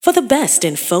For the best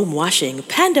in foam washing,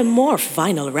 Panda Morph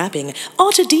vinyl wrapping,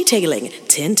 auto detailing,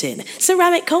 tinting,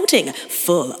 ceramic coating,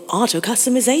 full auto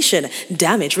customization,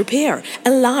 damage repair,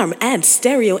 alarm and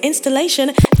stereo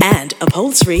installation, and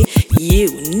upholstery,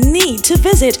 you need to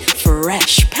visit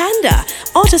Fresh Panda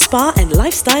Auto Spa and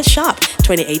Lifestyle Shop,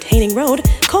 28 Haining Road.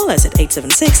 Call us at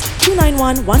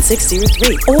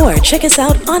 876-291-1603 or check us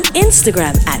out on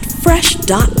Instagram at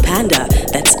fresh.panda.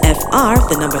 That's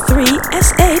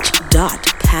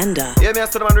FR3SH.panda. Yeah, me a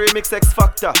man remix X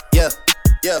Factor. Yeah.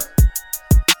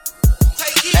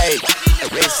 Hey,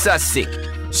 it's Sussick.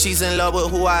 She's in love with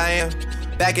who I am.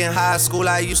 Back in high school,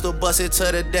 I used to bust it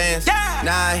to the dance. Yeah.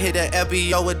 Now I hit the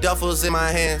FBO with duffels in my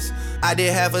hands. I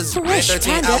did have a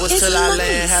 13 hours till I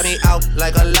land. Had me out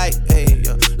like a light, ayy,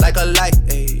 like a light,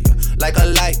 ayy, like a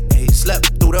light, ayy.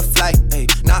 Slept through the flight, ayy,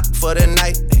 not for the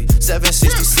night, ayy.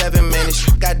 767, man, this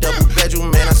shit got double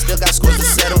bedroom, man. I still got scores to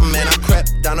settle, man. I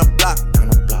crept down a block,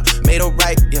 made a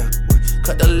right, yeah.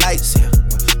 Cut the lights, yeah.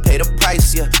 Pay the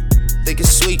price, yeah. Think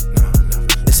it's sweet, no.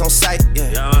 It's on sight,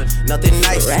 yeah. Nothing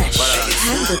nice. Fresh.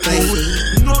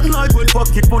 Nothing like when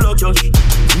pocket full of cash.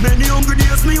 Many hungry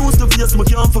days me used to face, me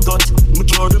can't forget. Me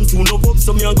charge them soon up,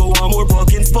 so me a go on more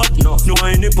parking spot. No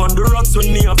wine up on the rocks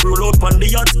when me a roll out on the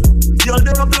yacht. Y'all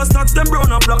there a plus tax, them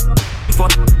brown and black.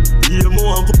 Fat, yeah,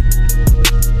 more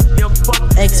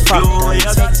X Factor.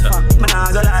 Man, I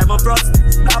go live my frost.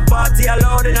 That party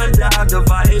allowed in and dog the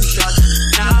vibe shot.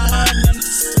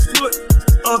 Good,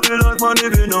 I feel like man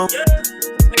living up.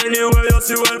 Anyway, you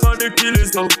see well man the kill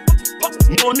is now.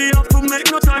 Money have to make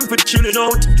no time for chilling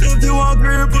out. If you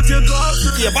agree, put your glass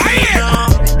to your fire.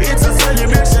 It's a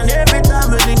celebration every time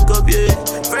we link up, yeah.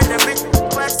 Friend every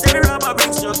West every rubber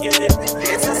brings your yeah.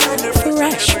 It's a celebration.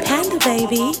 Fresh Panda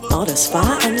Baby, Auto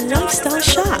Spa and Lifestyle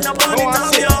Shop. All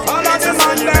of the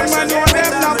man them when you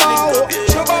them no bow.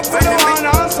 Shove up for the one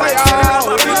and say out.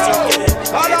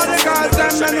 All of the girls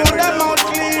them when you them out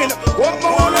clean. What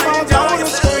more about how you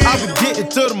scream? I be getting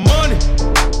to the money.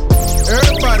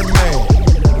 Everybody mad.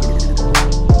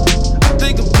 I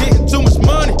think I'm getting too much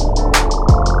money.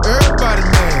 Everybody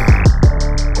mad.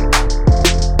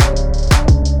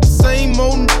 Same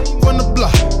old from the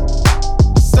block.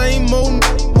 Same old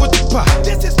with the pot.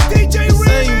 This is DJ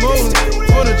Same old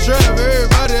on the trap.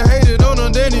 Everybody hated on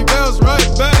him, then he bounced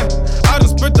right back. I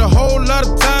just spent a whole lot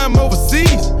of time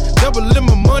overseas. Doubling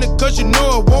my money cause you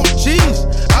know I want cheese.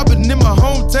 I've been in my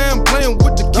hometown playing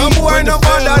with the keys. Boy, no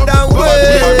bother that way.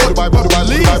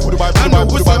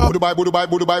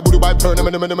 Turn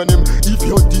them in. If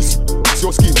you're this, it's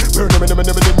your skin. Burn them in,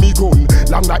 me gun.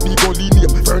 Long like me gun, lean name.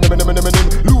 Burn them in.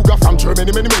 Luger from Germany,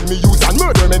 me use and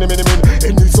murder,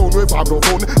 Any sound with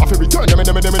microphone, I feel return them in.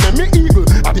 Me evil,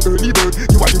 at the early bird,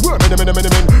 you are the worm,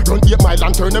 Run 8 mile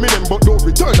and turn them in, but don't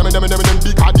return them in.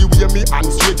 Because the way me and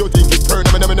straight, you think it turn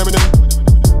them in.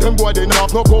 Them boy they not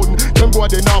have no gun, them boy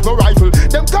they not have no rifle.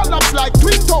 Them collapse like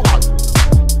twin towers.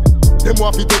 Them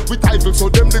want to take with title, so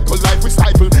them little life we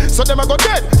stifle. So them a go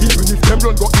dead, even if them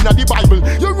run go in the Bible.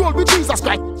 You roll with Jesus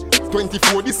Christ.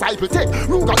 24 disciple take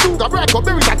Ruga, Break up,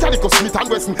 Berry, Calico, Smith and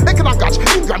Wesson, Ecken and Catch,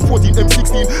 England 14,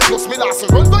 M16, plus me last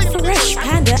run by Fresh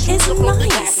Panda is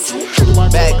nice.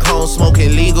 Back home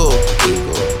smoking legal.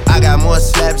 I got more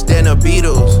slaps than the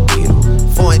Beatles.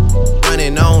 Foreign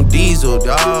running on diesel,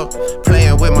 dog.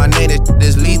 Playing with my name,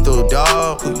 this lethal,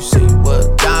 dog. Who you see?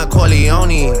 What? Don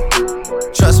Corleone.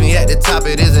 Trust me, at the top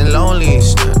it isn't lonely.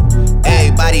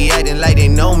 Everybody acting like they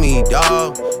know me,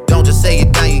 dog. Don't just say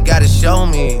it down, you gotta show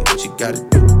me what you gotta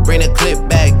do. Bring the clip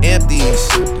back empty.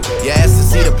 You asked to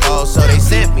see the ball, so they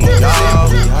sent me,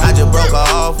 dog. I just broke her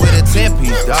off with a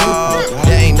 10-piece, dog.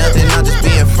 There ain't nothing, I'm just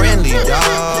being friendly,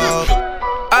 dog.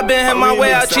 I been had my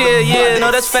way out here, yeah, no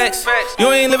that's facts.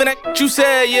 You ain't living that you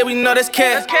said, yeah, we know that's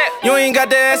cat. You ain't got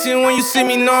that ass in when you see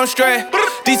me, know I'm straight.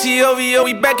 DTOVO,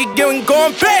 we back again, we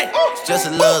going back. It's just a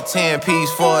little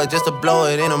 10-piece for it, just to blow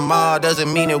it in the mall. Doesn't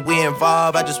mean that we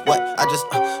involved. I just put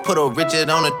a Richard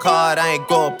on the card. I ain't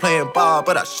going playing ball,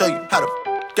 but I'll show you how to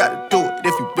gotta do it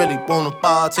if you really wanna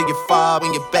fall till you fall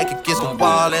when you're back against the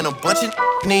wall. And a bunch of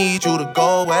need you to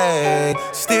go away.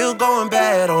 Still going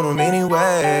bad on them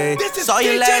anyway. Saw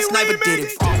you last night but did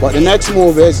it. But the next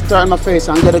move is turn my face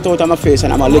and get it out of my face,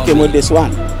 and I'ma lick him with this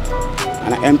one.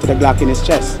 And I empty the Glock in his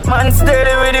chest. Man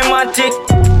steady with the matic.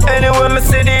 Anywhere me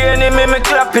see the enemy, me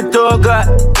clap it, oh God.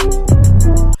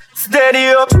 Steady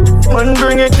up, man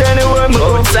bring it anywhere. Me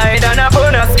outside and a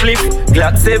bonus split.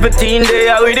 Glock 17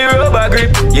 there with the rubber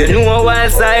grip. You know a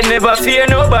wild side, never fear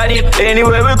nobody.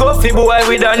 Anywhere we go, fi boy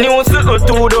with a new little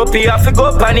tood up. He have to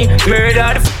go panic,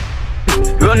 murder the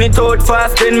run it out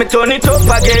fast, then me turn it up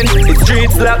again. The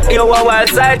streets lock, yo a wild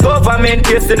side government.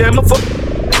 Yesterday me fuck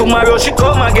tomorrow she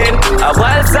come again. A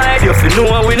wild side, you feel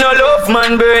know we no love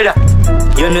man, brother.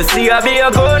 You know see I be a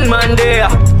gunman there.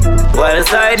 Wild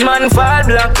side man fall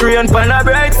black rain pan a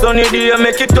bright sunny day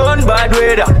make it turn bad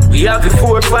weather. We have the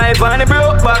 4-5 and the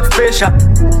broke back special,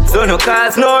 so no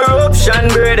cause no eruption,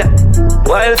 brother.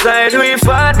 Wild side we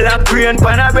fall black rain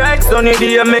pan a bright sunny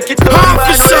day make it turn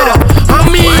bad weather. I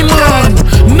mean man,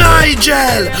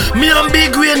 Nigel, me and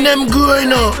Big Wayne them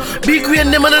growing up. Big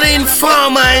Wayne them and the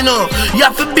informer, you know. You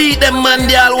have to beat them man,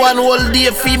 they all one whole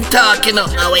day film talking, you know.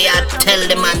 Now we have tell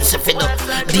the man stuff, you know.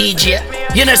 DJ,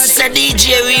 you know, say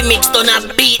DJ Remix don't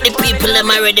have beat the people them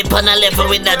already on a level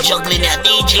with that juggling. Yeah,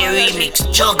 DJ Remix,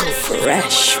 juggle.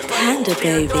 Fresh Panda,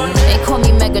 baby. They call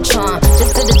me Megatron,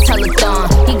 just did a telethon.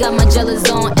 He got my jealous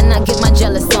on, and I get my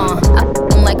jealous on. I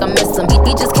him like I miss him.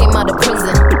 He just came out of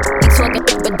prison. He talking,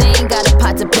 but they ain't got a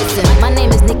pot to piss in. My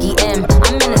name is Nicki M.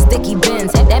 I'm in a sticky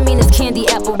Benz. That mean it's candy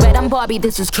apple red. I'm Barbie,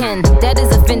 this is Ken. That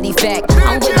is a Fendi fact.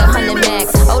 I'm with 100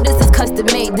 max. Oh, this is custom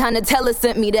made. Donatella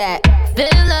sent me that.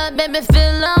 Fill up, baby,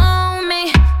 fill on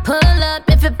me. Pull up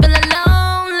if you're feeling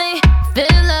lonely.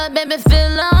 Fill up, baby,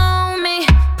 fill on me.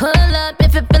 Pull up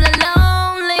if you're feeling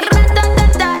lonely.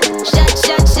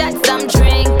 Shots, I'm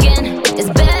drinking. It's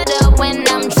better when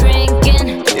I'm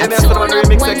drinking. I tune up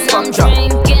when I'm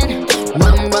drinking.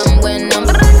 Rum when I'm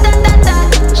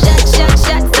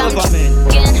shots, I'm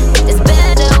drinking. It's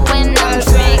better when I'm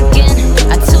drinking.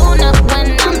 I tune up when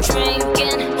I'm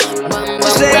drinking.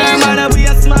 Say I'm on a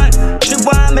waste man. She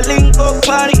want me link up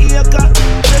for the acre.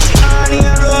 So she on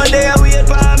here road there wait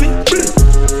for me.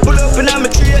 Pull up in my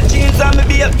straight jeans and me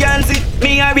be up Gansy.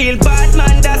 Me a real bad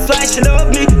man, that's why she love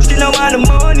me. She no want the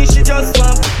money, she just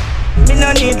want. Me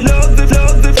no need love with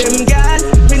them gal.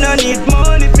 Me no need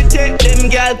money to take them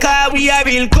gal. Cause we a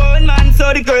real cold man,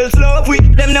 so the girls love we.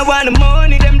 Them no want the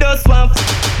money, them just want.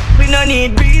 We no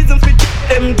need reason for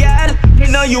them gal. We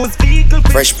no use vehicle.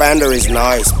 Fresh Panda is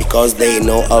nice because they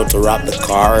know how to wrap the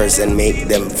cars and make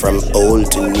them from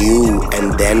old to new,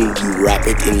 and then you wrap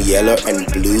it in yellow and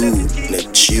blue. The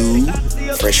chew.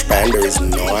 Fresh Panda is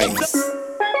nice.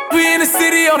 We in the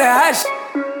city on that hash,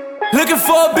 looking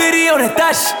for a biddy on that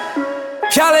dash.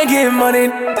 Y'all ain't getting money,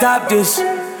 stop this.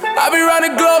 I be round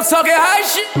the globe talking high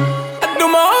shit. I do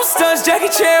my own stunts,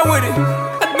 Jackie Chan with it.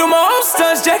 I do my own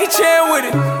stunts, Jackie Chan with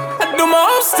it. I do my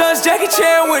own stunts, Jackie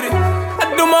Chan with it.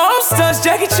 I do my own stunts,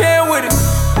 Jackie Chan with it.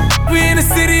 We in the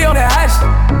city on that hash,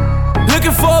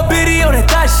 looking for a biddy on that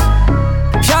dash.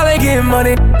 Y'all ain't getting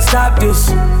money, stop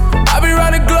this. I be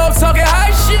round the globe talking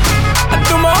high shit. I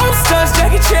do my own stunts,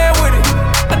 Jackie Chan with it.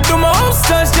 I do my own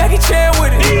stunts, Jackie Chan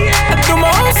with it. I do my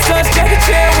own stunts, Jackie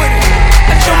Chan with it.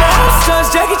 I do my own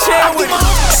stunts, Jackie Chan with it.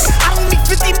 I don't need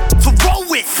 50 to roll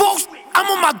with. Folks, I'm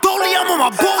on my dolly, I'm on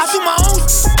my boat. I do my own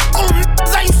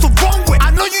I used to roll with.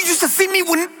 I know you used to see me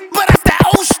with, but that's that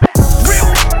old shit. Real,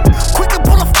 quick to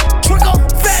pull a trigger.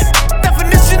 Fat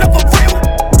definition of a real.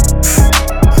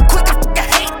 Quick to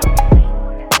hate.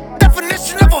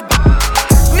 Definition of a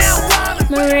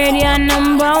Radio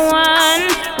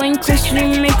 #1. When Kush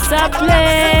Remix I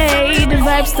play, the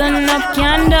vibes turn up,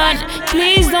 can't done.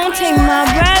 Please don't take my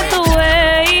breath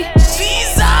away.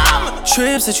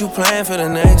 Trips that you plan for the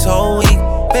next whole week.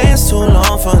 Bands too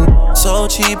long for so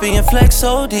cheap and your flex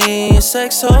OD, your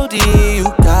sex OD. You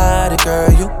got it, girl,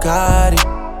 you got it.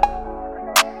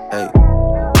 Hey,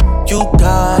 you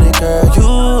got it, girl,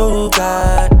 you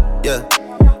got it. Yeah,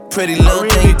 pretty little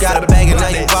thing, you got a bag and now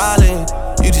you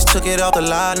wildin'. You just took it off the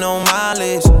line, no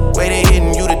mileage. Waiting,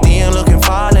 hitting you the DM, looking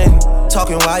falling.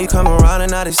 Talking while you come around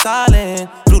and now they silent.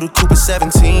 Flew the Cooper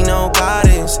 17, no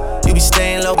guidance. You be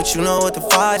staying low, but you know what the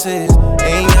fight is.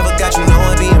 Ain't never got you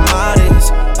knowing being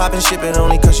modest. Poppin' shit, but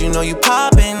only cause you know you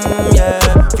poppin', yeah.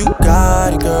 You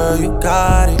got it, girl, you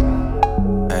got it.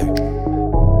 Hey.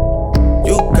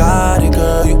 You got it,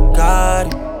 girl, you got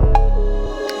it.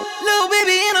 Little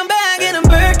baby in a bag and I'm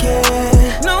Birkin.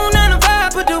 No 9 to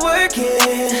 5, put the work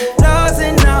in. Lost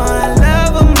and all, I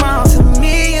love them all. To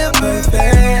me, you're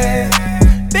perfect.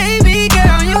 Baby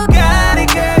girl, you got it,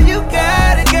 girl, you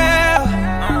got it, girl.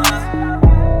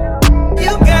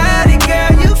 You got it,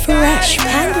 girl, you got Fresh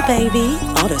Panda, baby.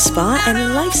 Auto Spa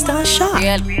and Lifestyle Shop.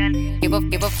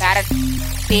 Give a fat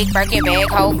big Birkin bag,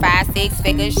 hold 5-6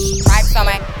 figures. Stripes on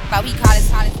my, but we call it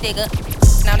solid figure.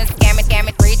 Known as scam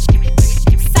it, rich.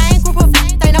 Same group of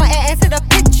they know add to the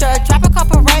picture. Drop a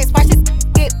couple racks, watch it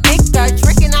get bigger.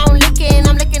 Drinking, I'm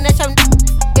licking at your.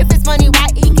 If it's money, why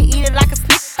he can eat it like a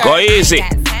snicker. Go easy,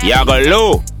 y'all go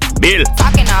low, Bill.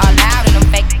 Talking all loud in them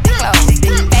fake clothes,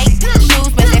 fake shoes,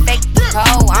 but they fake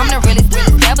cold. I'm the realest,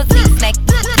 never see snake.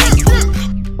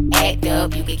 Act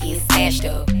up, you could get smashed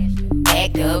up.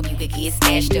 Act up, you could get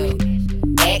smashed up.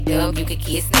 act up, you could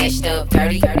get snatched up.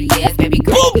 Dirty, yes, baby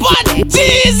girl. Boomba,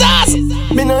 Jesus!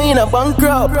 Me no in a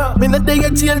bankrupt. Me no day a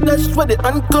jail dash for the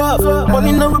handcuff. Money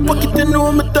in my pocket, you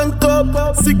know me tank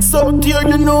up. 6 out here,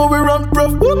 you know we run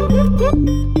rough.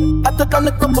 I took on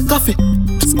a cup of coffee.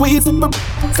 Squeeze up a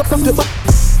cup of the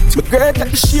my girl got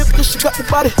the shape, cause she got the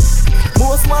body.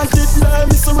 Most wanted, love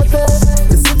me so repair.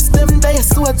 The 6 them days,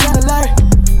 so I tell a lie.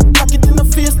 Knock it in the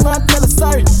face, not tell her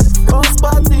sorry. Cross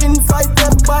party, invite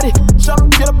everybody. Shop,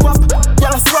 get a pop,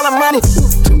 y'all swallow money.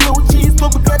 No cheese,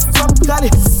 but we got from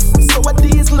Cali. So I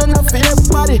diesel enough for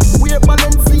everybody. We're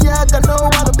Balenciaga,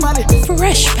 know how to body.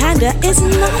 Fresh Panda is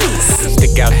nice.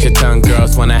 Stick out your tongue,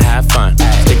 girls wanna have fun.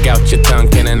 Stick out your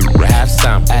tongue, can and have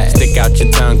some. Stick out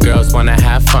your tongue, girls wanna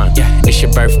have fun. It's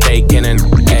your birthday, can and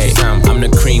some. I'm the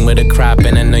cream with a crop,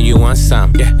 and I know you want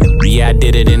some. Yeah, I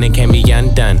did it and it can't be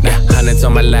undone. Hundreds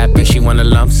on my lap, and she wanna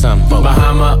lump some.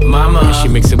 Bahama, mama, and she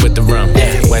mix it with the rum.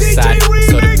 West side,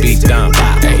 so the beat dump.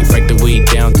 Break the weed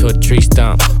down to a tree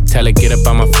stump. Tell her get up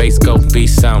on my face, go be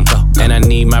some. And I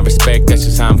need my respect, that's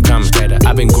just how I'm coming.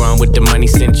 I've been growing with the money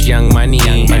since young money.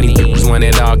 Many bitches want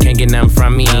it all, can't get nothing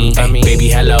from me. Ay, baby,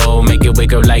 hello, make it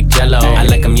wiggle like jello. I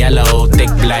like them yellow, thick,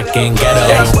 black, and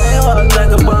ghetto. Way hard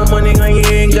like a bomb money, when you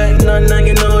ain't got none, now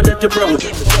you know that you're broke.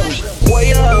 Why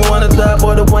you wanna talk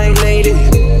about the white lady?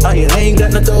 Oh, you ain't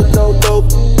got no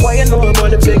dope. Why you know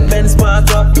about the big Benz spark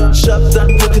up? Shopped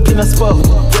and put it in a spot.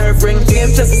 Girlfriend game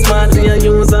just as smart and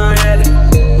you use our head.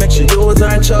 Make sure you use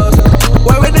our chalk.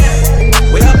 Why we there?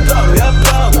 We up done.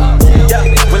 Yeah,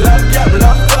 we love done.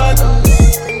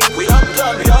 We up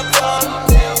done.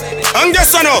 I'm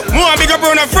just on more big up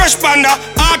on a Fresh Panda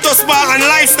Auto Spa and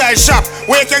Lifestyle Shop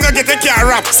where you can go get a car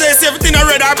wrap. Say everything in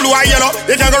red or blue or yellow,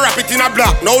 you can go wrap it in a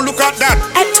black. Now look at that.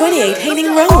 At 28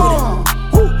 Hailing Road.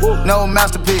 No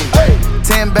masterpiece.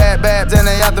 10 bad then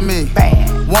they after me.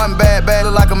 1 bad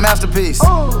look like a masterpiece.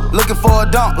 Looking for a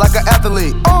dunk like an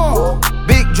athlete.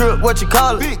 Big drip, what you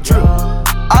call it? Big drip.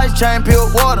 Ice chain,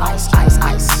 peeled water.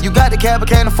 Ice. You got the cab, but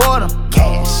can't afford them.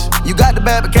 Cash. You got the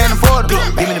bad, but can't afford them.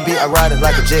 Give me the beat, I ride it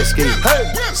like a jet ski.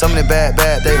 Some of the bad,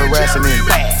 they harassing me.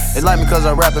 They like me cause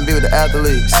I rap and be with the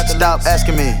athletes. Stop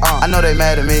asking me, I know they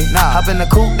mad at me. Hop in the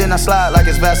coupe, then I slide like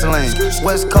it's Vaseline.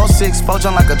 West Coast 6, poach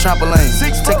on like a trampoline.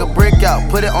 Take a brick out,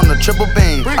 put it on the triple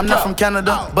beam. I'm not from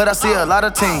Canada, but I see a lot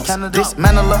of teams.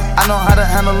 Dismantle her, I know how to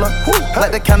handle her.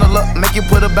 Light the candle up, make you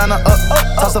put a banner up.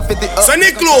 Toss a 50 up. So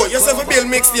Nick Lowe, yourself a bill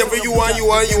mixtape for you and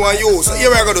you. So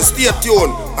here I go to stay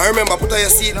tuned. I remember put on your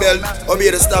seatbelt, obey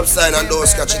the stop sign and don't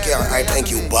scratch your car. I thank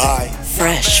you, bye.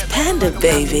 Fresh Panda,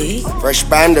 baby. Fresh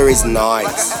Panda is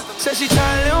nice. Said she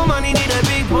trying little money, need a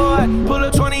big boy. Pull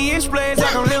up 20-inch blades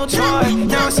like a little toy.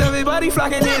 Now it's everybody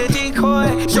flocking, need a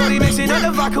decoy. Shorty mixing up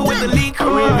the vodka with the liquor.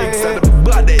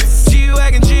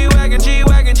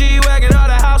 G-Wagon, all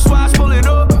the housewives pulling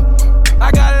up.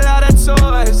 I got a lot of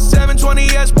toys.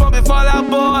 720S pumping Fallout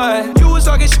Boy. You was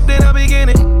talking shit in the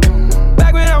beginning.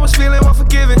 Back when I was feeling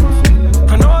unforgiving.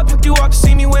 I know I picked you up to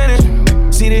see me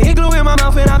winning. See the igloo in my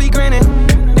mouth and I be grinning.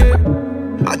 Yeah.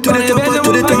 I to the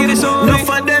top. Enough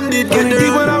of them did get the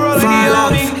fall off.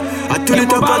 I to the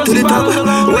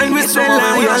top. When we spend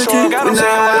loyalty, we never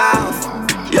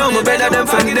laugh. Yo, my better than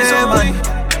from them.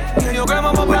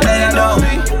 But they know.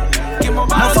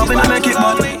 Enough of it, make it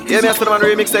money. Yeah, me a spend on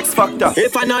remix X Factor.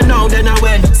 If I not know, then I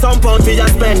win. Some pound we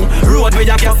just spend. Road with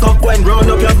your gas up when. Round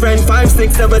up your friend. 5,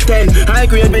 6, 7, 10. High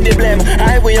grade with the blame.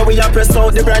 Highway we a press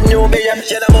out the brand new BM.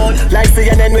 Shell them out. Like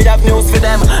CNN we have news for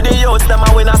them. The youths them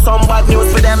a win a some bad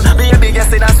news for them. Be a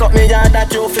biggest in a something yeah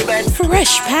that you feel bad.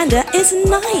 Fresh Panda is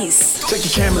nice. Take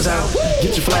your cameras out.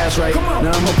 Get your flash right.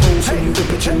 Now I'ma pose so you can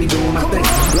picture me doing my thing.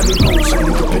 Let me pose so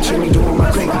you can picture me doing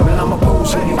my thing. Now I'ma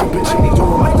pose so you can picture me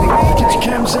doing my thing. Get your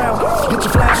cameras out, get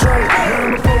your flash right. Now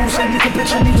I'ma pose so you can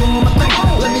picture me doing my thing.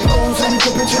 Let me pose so you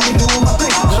can picture me doing my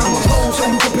thing. I'ma pose so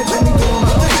you can picture me doing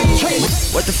my thing.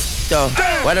 What the f though?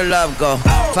 Where the love go?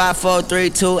 5, 4, 3,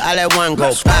 2, I let one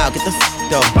go. Wow, get the f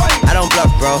though. I don't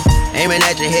bluff, bro. Aiming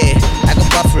at your head like a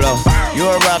buffalo. You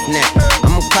a roughneck,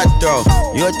 I'm a cutthroat.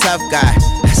 You a tough guy.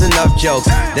 That's enough jokes.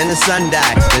 Then the sun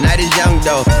died. The night is young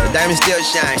though. The diamonds still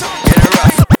shine. In a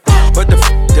rough. What the f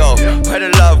though? Where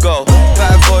the love go?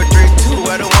 5, 4, 3, 2,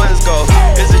 where the ones go?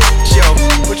 It's a show.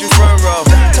 Put you front row.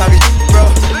 Talking bro.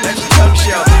 Let your tongue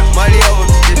show. Money over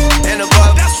and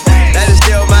above. That is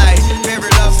still my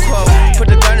favorite love quote. Put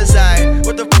the gun aside.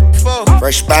 What the f for?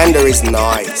 Fresh Panda is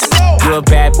nice. You're a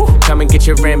bad, come and get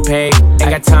your rent paid. Ain't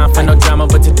got time for no drama,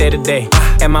 but today to day.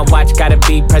 And my watch gotta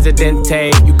be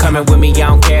Presidente. You coming with me, I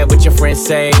don't care what your friends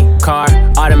say. Car,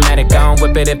 automatic, I don't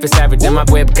whip it if it's average. And my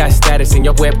whip got status, and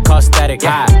your whip cost static.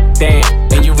 Ah, damn,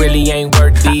 and you really ain't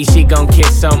worthy. She gon'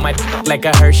 kiss on my like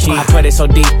a Hershey. I put it so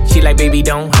deep, she like, baby,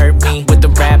 don't hurt me. With the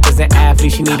rappers and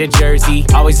athletes, she need a jersey.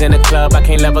 Always in the club, I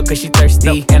can't love her cause she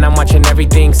thirsty. And I'm watching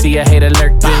everything, see a hater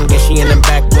lurking. And she in the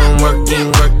back room,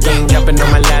 working. Jumping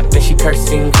on my lap, and she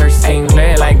cursing.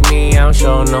 Play it like me, I don't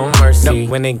show no mercy.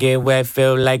 When it get wet,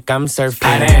 feel like I'm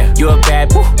surfing. You a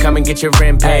bad, come and get your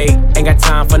rent paid. Ain't got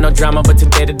time for no drama, but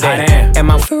today to day. And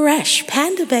my Fresh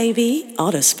Panda Baby,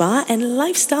 Auto Spa and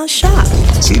Lifestyle Shop.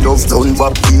 She loves down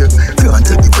back here. Can't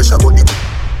take the pressure, but the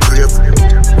brave.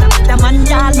 The man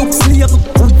ya look slave.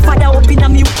 Good father up in a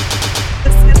me.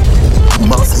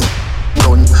 Massive,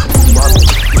 done,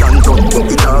 done,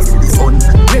 but it has to be fun.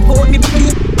 Report me,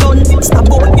 please, done. Stop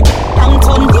out me, young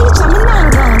ton. Teach me now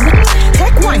run.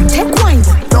 Take wine.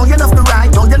 Don't you love the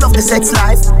ride? Don't you love the sex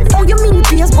life? Oh, you mean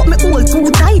peers, but me hold too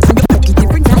tight. You make it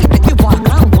every night, make me walk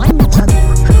around wine.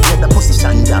 Let the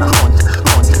position down a hunt.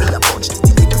 Give me a punch,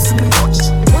 the little silly touch.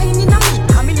 Wine in a me,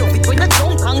 come me love it when I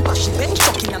drunk and crash it. Bench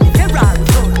shocking and me Ferrari.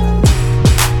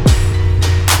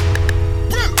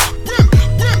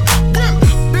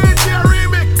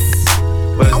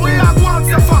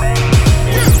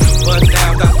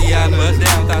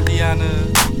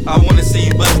 I wanna see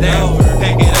you bust down,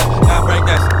 pick it up, now break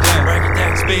that shit down, break it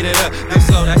down, speed it up, then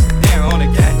slow that shit down on the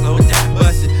gas, slow it down,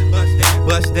 bust it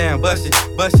down, bust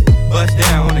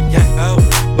down on the gas,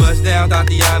 bust down,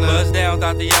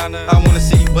 Tatiana, I wanna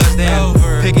see you bust down,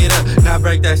 pick it up, now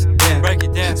break that shit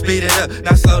down, speed it up,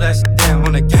 now slow that shit down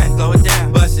on the gas, slow it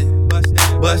down, bust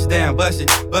down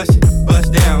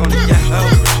on the gas,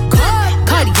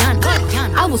 Cardigan,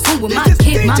 I was home with my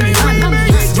kid, mommy,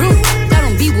 it's rude.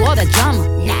 Be with all that drama.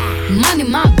 Money,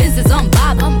 my business, I'm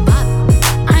Bob.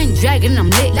 I ain't dragging, I'm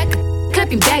lit like a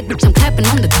clapping back, bitch. I'm clapping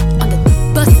on the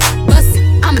bust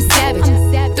it. I'm a savage.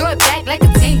 Throw it back like a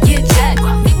 10-year jack.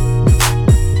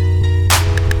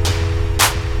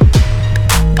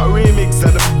 A remix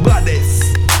of the baddest.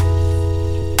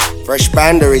 Fresh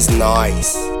Panda is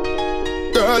nice.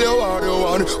 Girl, you are the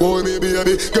one, oh me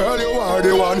baby. Girl, you are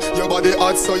the one. Your body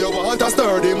hot, so you want a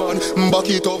sturdy man. Back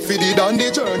it up for the dan, the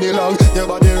journey long. Your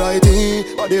body righty,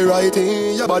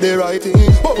 your body righty.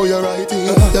 Oh, you're righty.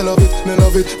 You love it, me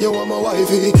love it. You want my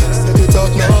wifey. Set it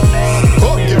up now,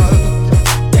 oh girl.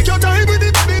 Take your time with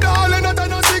the body, darling. Not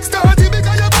on a 6:30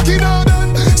 because you're back in all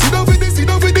done. Sit down for this, sit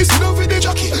down for this, sit down for the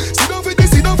jockey. Sit down for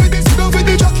this, sit down for this, sit down for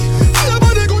the jockey. Your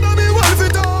body good on me, well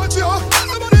fit touch you.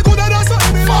 Your body good on that's why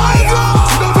me fire.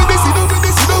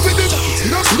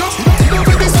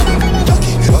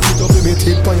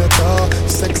 Tip on your car,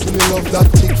 sexy me love that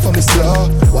tick for me slaw.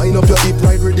 Wind up your hip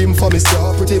right rhythm for me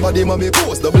slaw. Pretty body mommy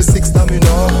post 6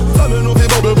 stamina. Family no fi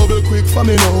bubble quick for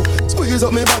me now. Squeeze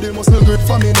up me body must look good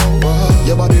for me now.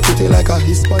 Your body pretty like a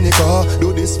Hispanic car.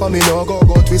 Do this for me now, go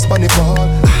twist on the ball.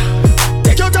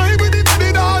 Take your time with the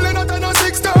body darling, not on a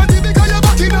 6:30 because you're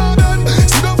back in all done.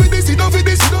 Sit down for this, sit down for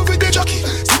this, sit down for the jockey.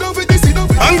 Sit down for this, sit down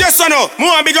for this. I'm just now,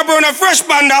 more big up on a Fresh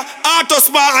Panda, Auto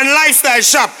Spa and Lifestyle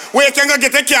Shop, where you can go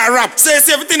get a car wrap. Say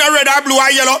everything in red or blue or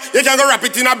yellow, you can go wrap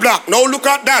it in a black. Now look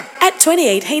at that. At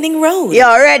 28 Haining Road. You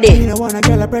ready? You wanna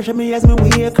girl pressure me as me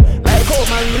wake. Like how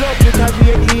my real up with a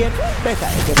radiate. Better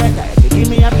if you give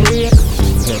me a break.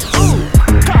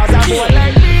 Cause I'm boy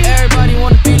like me. Everybody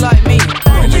wanna be like me.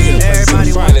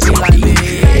 Everybody wanna be like me.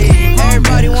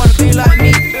 Everybody wanna be like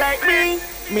me. Like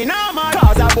me not mad.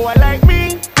 Cause a boy like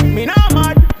me not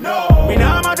mad. No, me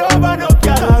not mad over no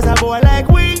girl. Cause a boy like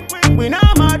we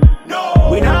not mad. No,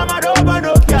 we not mad over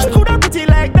no girl. She coulda pretty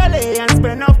like Dolly and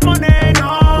spend enough money.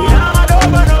 No, we not mad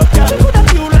over no girl. She coulda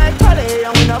cute like Dolly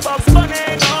and we not box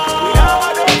money. No, we not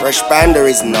mad over. Fresh Panda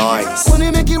is nice. Money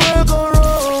make you work go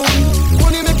wrong.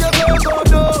 Money make your girl go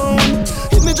down.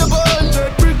 Hit me jump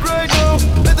 100 brick right now.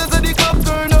 Better say the cup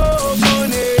turn up.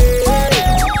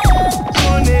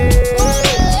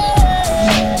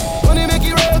 Money make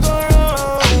you work go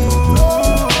wrong.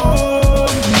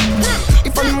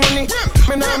 If I'm money,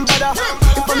 me not bother.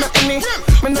 If I'm not any,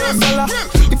 me not sell.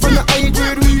 If I'm not high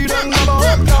grade weed and never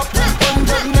hooked up.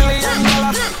 $100 million.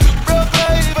 Broke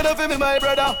life, even if me my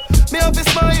brother. Me have to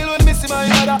smile when me see my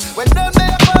mother. When them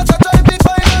they pass, I try big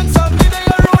finance and me they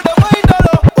a road the wine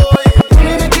dollar. Boy,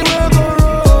 money make you work go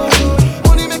wrong.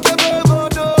 Money make your girl go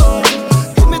down.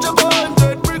 Give me just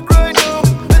 100 brick right now.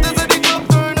 Better say the cup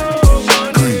turn up.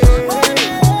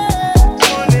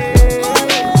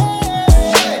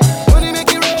 Money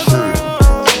make you work go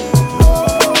wrong.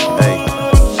 Hey,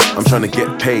 I'm trying to get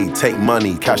paid, take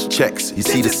money, cash checks. You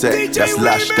see the set, that's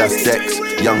Lash, that's Dex.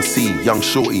 Young C, Young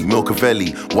Shorty,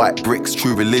 Milcavelli. White bricks,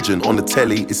 True Religion, on the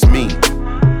telly, it's me.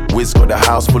 Wiz got the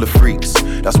house full of freaks,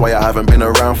 that's why I haven't been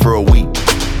around for a week.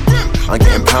 I'm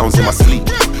getting pounds in my sleep,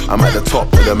 I'm at the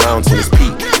top of the mountain, it's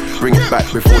peak. Bring it back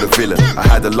before the villain. I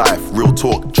had a life, real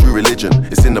talk, True Religion.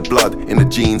 It's in the blood, in the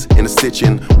jeans, in the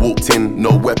stitching. Walked in,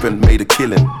 no weapon, made a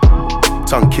killing.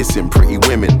 Tongue kissing, pretty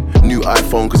women. New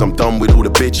iPhone cause I'm done with all the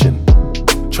bitching.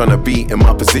 Tryna be in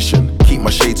my position. Keep my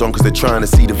shades on cause they're trying to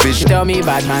see the vision. Tell me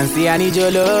bad man, see I need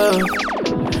your love.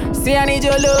 See I need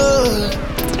your love.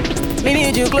 Me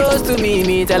need you close to me.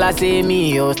 Me tell I say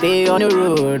me, oh stay on the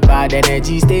road. Bad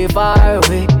energy, stay far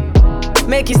away.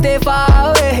 Make you stay far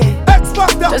away.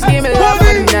 Just give me love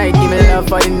for the night, give me love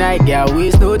for the night, yeah,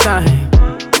 waste no time.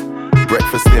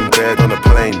 Breakfast in bed on a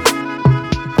plane,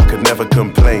 I could never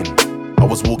complain. I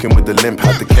was walking with the limp,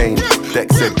 had the cane.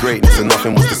 Dex said greatness and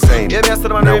nothing was the same.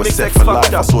 Now it's set for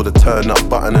life, I saw the turn up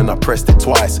button and I pressed it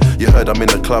twice. You heard I'm in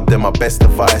the club, then my best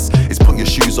advice is put your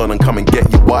shoes on and come and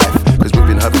get your wife. Cause we've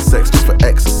been having sex just for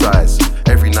exercise.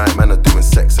 Every night man are doing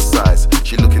sexercise.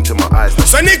 She look into my eyes like,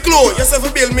 so Nicklo, yourself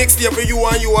a bill mixtape for you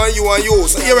and you and you and you.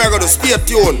 So here I go to stay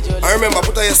tuned. And remember,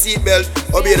 put on your seatbelt,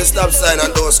 obey the stop sign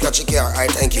and don't scratch your car.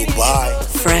 Alright, thank you, bye.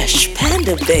 Fresh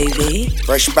Panda, baby.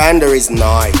 Fresh Panda is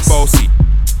nice.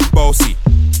 Bossy,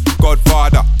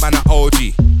 Godfather, man a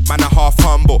OG, man a half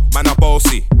humble, man a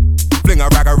bossy. Fling a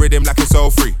rag a rhythm like it's all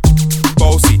free.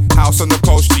 Bossy, house on the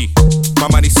coast G. My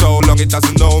money so long it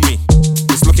doesn't know me.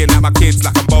 It's looking at my kids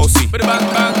like I'm bossy. Bang,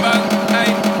 bang, bang,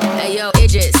 hey. Hey yo,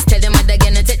 Idris, tell them what they're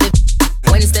gonna take the.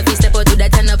 When Steffi step out to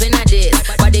that turn up in a dish.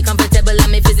 Body comfortable,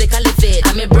 I'm a physically fit.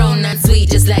 I'm a brown and sweet,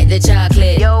 just like the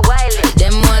chocolate. Yo, Wiley,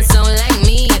 them ones sound like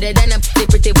me. Other than a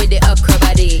pretty with the upper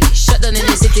body. Shut down in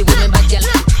the city with me bad girl.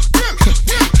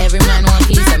 Every man want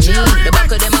piece of me. The back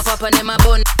of them a pop and them a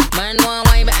bun. Man want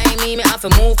wine behind me, me have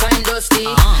to move kind dusty.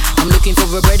 I'm looking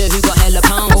for a brother who got hella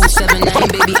pound. 079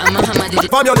 baby, I'm a hammer.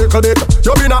 From your little bit,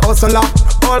 you been a hustler,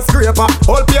 all scraper,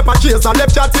 all paper chaser,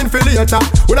 left chatting for later.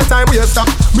 When the time waster,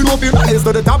 me no feel rise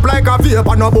to the top like a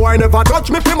vapor. No boy never touch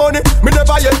me for money, me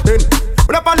never yet been.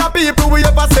 When up all the people we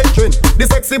ever set trend, the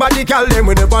sexy body call them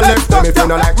we never left them. If you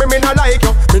no like me, me no like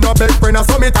you. Me no best friend, a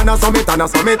summit and a summit and a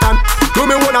summit and do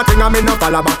me one thing and me no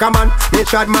follow back a man. They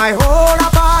tried my whole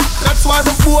apart, that's why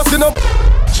I'm forcing up.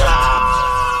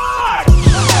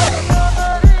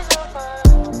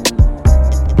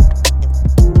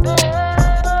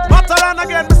 Mataran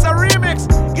again, Mr. Remix.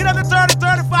 Get on the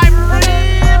 30-35 remix.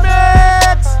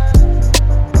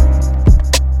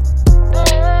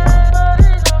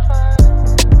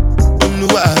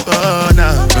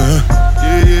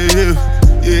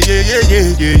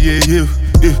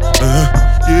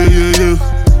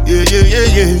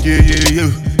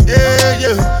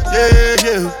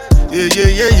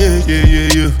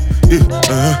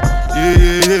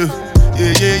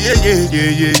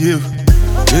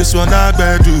 This one I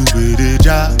better do with the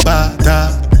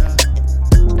jabata.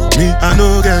 Me I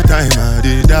no get time I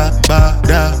did that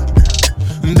bada.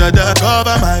 Dada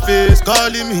cover my face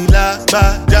calling me like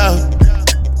bada.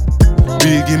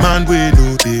 Biggie man we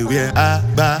know they wear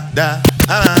abada.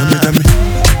 Tell me,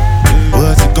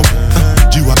 what's it come?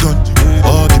 G-Wagon,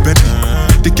 all the Bentley,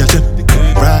 the captain,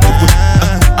 ride the whip.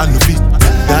 I no feet,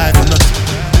 die for nothing.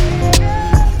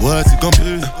 What's it come?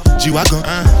 G-Wagon,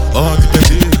 all the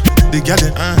Bentley, the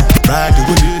captain, ride the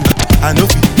whip. I no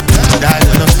feet, die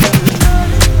for nothing.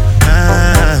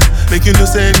 Make you no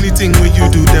say anything when you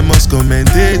do, they must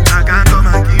commentate. I can't come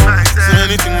and keep myself. So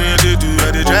anything when you do,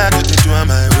 I dey try to do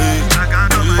on my way. I can't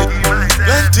come and keep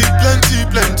myself.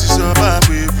 Plenty so far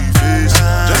we face.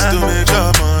 Just to make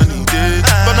sure money day.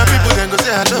 But my people then go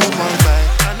say I don't want buy.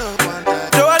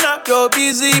 Joanna, your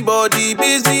busy body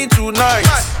busy tonight.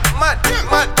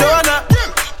 Joanna,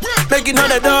 making all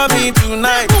the dummy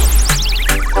tonight.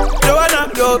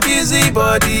 Joanna, your busy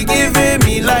body giving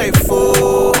me life,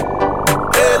 oh.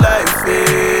 Life,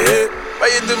 eh? Why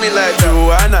you do me like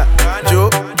Joanna?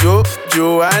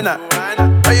 Joanna.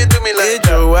 Why you do me like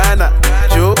Joanna?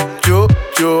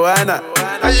 Joanna.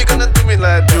 How you gonna do me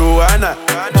like Joanna?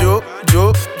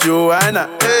 Joanna.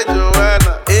 Hey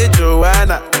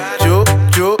Joanna.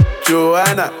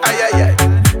 Joanna. Ay.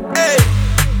 Hey,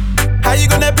 how you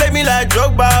gonna play me like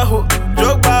Drogba?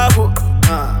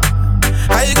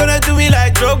 How you gonna do me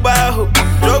like Drogba?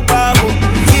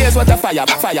 Here's what a fire,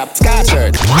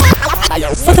 scorcher.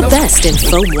 For the best in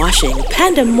foam washing,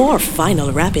 Panda Morph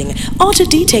vinyl wrapping, auto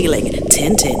detailing,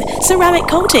 tinting, ceramic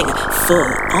coating,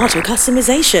 full auto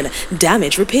customization,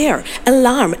 damage repair,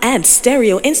 alarm and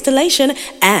stereo installation,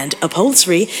 and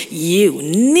upholstery, you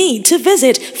need to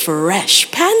visit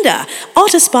Fresh Panda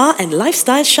Auto Spa and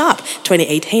Lifestyle Shop,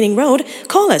 28 Haining Road.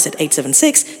 Call us at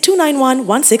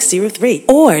 876-291-1603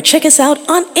 or check us out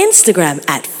on Instagram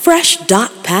at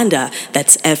fresh.panda.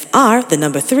 That's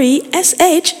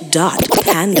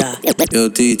FR3SH.panda. Yo,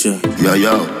 teacher. Yo.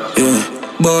 Yeah.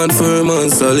 Born firm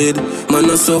and solid. Man,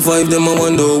 I survive them, I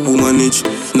wonder how we manage.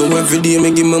 No, every day,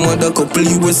 me give my mother couple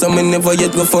US and me never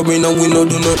yet go foreign and we no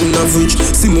do nothing average.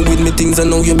 See me with me things, I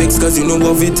know you vex cause you know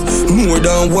of it. More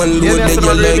than one load, they you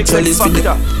like chalice for the.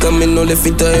 Come in, no left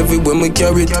it everywhere we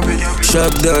carry it.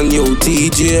 Sharp down, yo,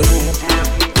 TJ.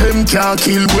 Them can't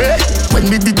kill we. When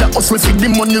we did that hustle, feed the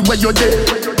money where you're there.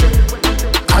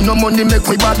 And no money make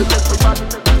we bad.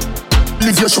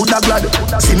 Live your shoulder glad.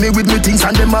 See me with me things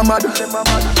and them are mad.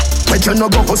 But you no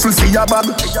go hustle see your bag.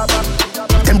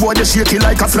 Them boy they shake it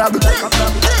like a flag.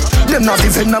 Them not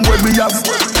defend them what we have.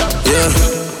 Yeah.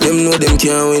 Them know them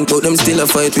can't win, but them still a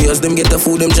fight. We as them get a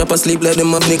food, them chop a sleep like them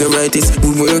have niggeritis.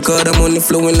 We work hard, I'm money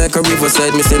flowing like a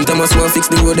riverside. Me send Thomas one fix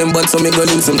the road, them bad, so me go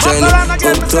link some China.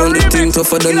 Uptown the thing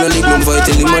tougher than a lignum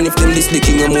vitally. Man, if them this the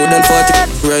king, I'm more than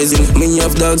 40 rising. Me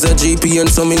have dogs at GP and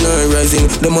some in rising.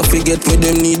 Them a forget what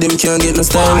them need, them can't get no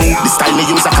style. The style me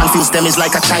use, I confuse them is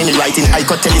like a Chinese writing. I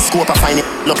got telescope, I find it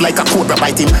look like a cobra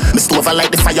biting. Me stove I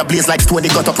like the fire blaze like store they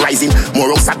got up rising.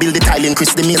 More house I build the tiling,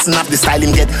 Chris the Mason have the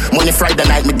styling get. Money Friday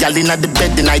night, me gal in at the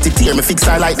bed the night it tear. Me fix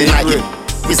I like the night, yeah.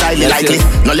 It's highly likely.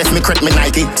 No left me crack me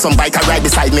Nike. Some bike I ride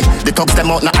beside me. The thugs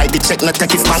them out, no ID check, no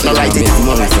take if man no write it.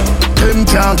 Them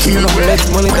can't kill away.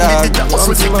 When you did that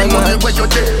hustle, take the money where you're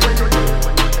there.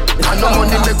 And no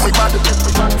money make we bad.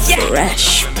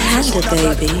 Fresh Panda,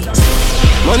 baby.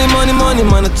 Money,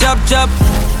 man, a chop.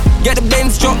 Get the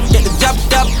Benz truck, get the job.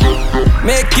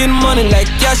 Making money like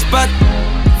cash pot.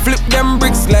 Flip them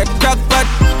bricks like crackpot.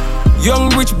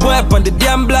 Young rich boy up on the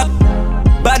damn block.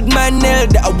 Bad man nail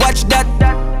that, I watch that.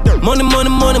 Money, man,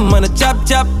 a chop.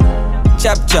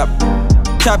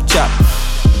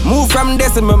 Move from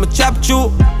this and remember chop chew.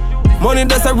 Money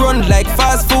does a run like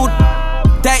fast food.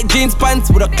 Tight jeans pants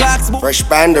with a clocks. Fresh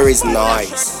Panda is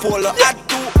nice. Polo hat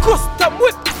to custom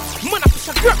whip. Man, I push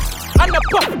a grip. And a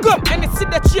pop gum. And it's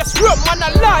in the chest room. Man, a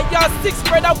liar, six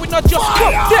brother, we not just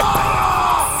come dip.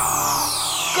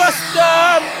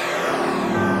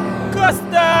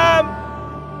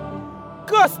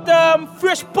 Custom,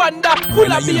 Fresh Panda,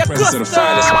 full of be a custom.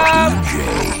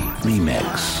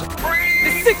 Remix.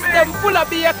 The system full of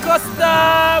be a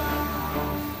custom.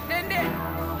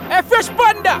 Hey, Fresh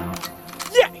Panda,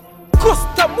 yeah,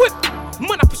 custom whip.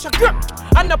 Man, I push a grip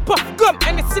and a puff gum,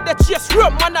 and it's in the chest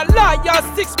room. Man, a liar,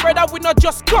 six brother, we not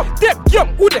just come. Them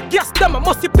young, who the gas them, I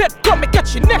must be bed come. Me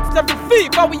catch you next every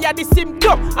fever, we are the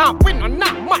symptom. And we no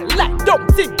not man like dumb,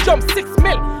 think jump 6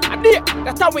 mil. And yeah,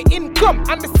 that's how we income.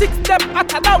 And the 6 step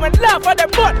at now and laugh at the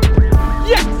mud.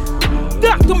 Yeah,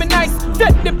 talk to me nice.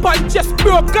 Set the punch, just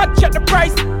broke, God check the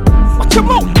price. Watch your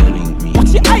mouth,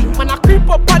 watch your eye. Man, I creep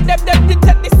up on them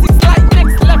detect the 6 like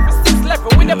next level, 6 level.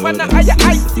 We them on the higher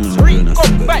eye, 6-3,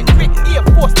 come back, big Air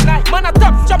Force 9. Man, I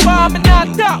top chopper, me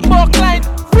not top, more client.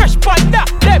 Fresh Panda,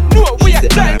 them know we are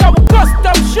trying. Our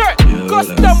custom shirt,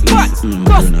 custom pants,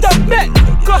 custom belt,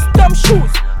 custom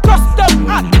shoes, custom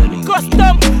hat,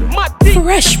 custom matty.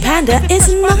 Fresh Panda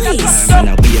is nice.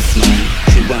 Now be a man,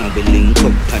 she want to link up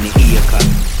on the earcut.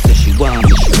 So she want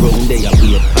me, she round there,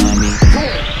 wait for me.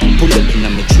 Pull up in my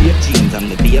straight jeans and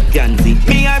me be a pansy.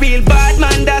 Me a real bad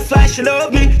man, that's why she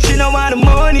love me. She no want the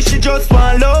money, she just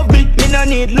want love me. Me no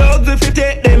need love if you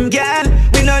take them gal.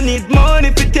 We no need money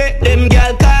if you take them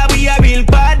gal. Cause we a real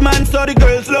bad man, so the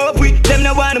girls love we. Them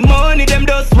no want the money, them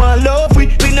just want love we.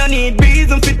 We no need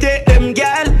reason if you take them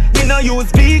gal. We no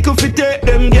use vehicle if you take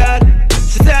them gal.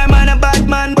 She say I'm a bad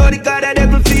man, but it got a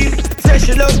devil feel. Say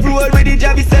she love roll with the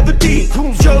Javi 17.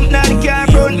 Jump now the car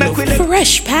road, make with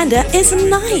Fresh Panda is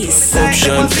nice.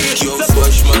 Option, yo,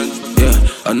 Fresh man.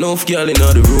 Yeah, enough girl in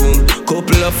the room.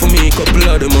 Couple up for me, couple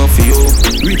of them off for you.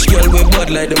 Rich girl with bad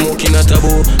like them walking at a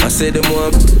bow. I say them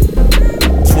want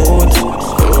vote.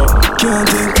 Can't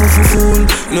take me for fool.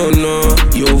 No,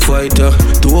 yo fighter.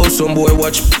 To hold some boy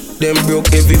watch them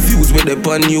broke every views with them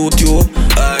on YouTube.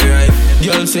 Alright.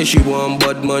 Girl say she want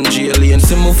bad man jail and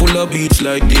say me full of beach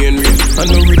like the Henry. I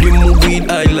know rhythm move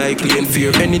weed, I like lean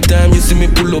fear. Anytime you see me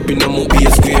pull up in a mobile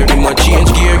square, in my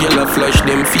change gear, girl I flash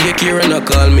them fake here and I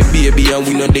call me baby and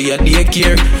we no day at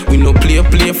daycare. We no play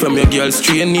from your girl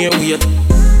straight near we at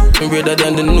redder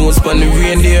than the nose pan the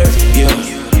reindeer.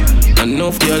 Yeah.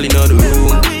 Enough girl in the room.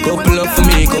 Couple up for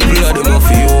me, couple of them up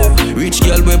for you. Rich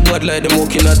girl with bad like them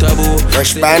walking a taboo.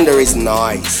 Fresh Bander is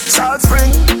nice. South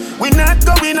Spring, we not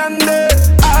going under.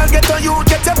 I'll get on you,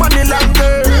 get your money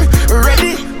longer.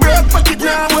 Ready, break pocket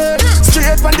now way.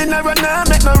 Straight from the narrow now,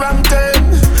 make no wrong turn.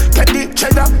 Get the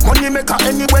cheddar, money maker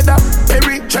any weather.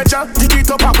 Perry treasure, dig it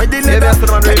up and with the leather.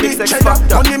 Get the cheddar,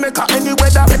 money maker any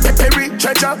weather. Perry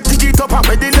treasure, dig it up and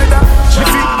with the leather. Me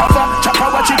feel have a chopper,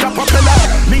 watch it up propeller.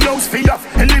 Me house feel off,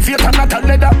 elevator not a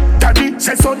leather. Daddy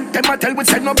say son, them a tell we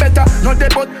say no better. No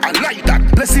dead but I like that,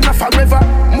 blessing a forever.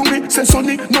 Mummy say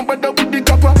sonny, no better with the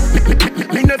copper.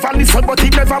 Me never listen but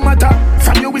it never matter.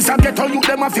 From you is a ghetto, you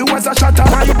them a few as a shatter.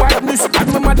 Why you buy this,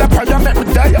 and my mother prayer make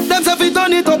me die. Them say fi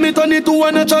turn it up, me turn it to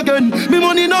one notch again. Me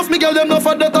money enough, me girl them no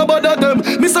for that about them.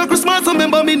 Me say Christmas,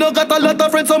 remember me no got a lot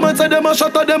of friends. Someone say them a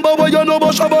shot at them, but what you know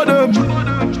about shabba them?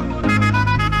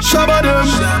 Shabba them,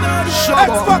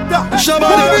 shabba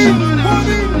them.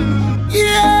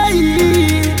 Yeah.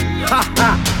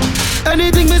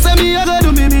 Anything me say me, I gotta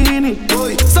do me mean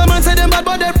it. Someone say them bad,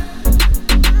 but them.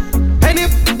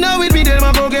 Now with me, them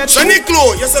I go get. So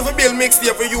Nicklo, yourself a bill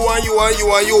mixtape for you and you and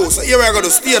you and you. So here I go to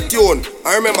stay tuned.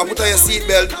 I remember put on your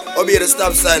seatbelt, obey the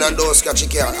stop sign and don't scratch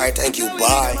your car. I thank you,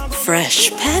 bye.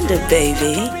 Fresh Panda,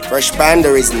 baby. Fresh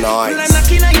Bander is nice.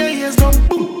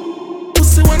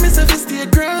 Pussy when me say fi stay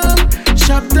ground.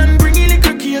 Shop done bringing the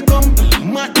cookie come.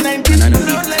 Mat 19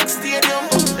 not like stadium.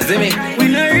 See me? We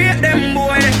no rate them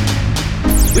boy.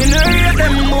 We no rate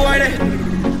them boy.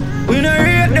 We no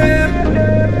rate them.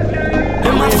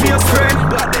 Them a fake friend.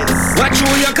 Watch who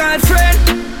you call friend.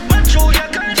 Watch who you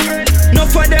call friend. No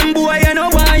for them boy, you know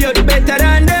why you do better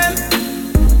than them.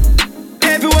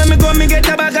 Everywhere me go, me get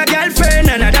a bag of girlfriend,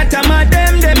 and that time of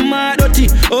them mad dirty.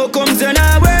 Oh, comes you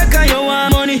now work and you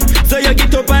want money, so you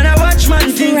get up and I watch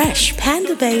man thing. Fresh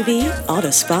Panda, baby.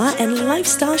 Auto spa and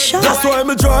lifestyle shop. That's why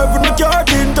me drive with my car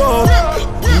in top.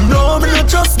 You know me not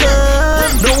trust them.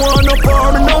 No one no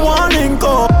power, me no one link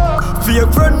up.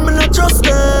 Fake friend, me not trust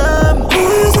them. Who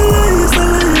is a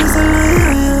liar?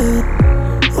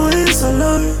 Who is a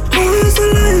liar? Who is a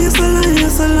liar? Who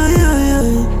is a liar?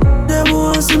 Them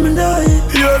want see me die.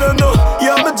 You don't know.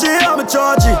 Yeah, I'm a G, I'm a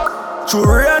charge. True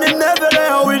rain in never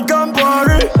there with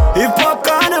Campari. If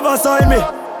Popcorn never sign me,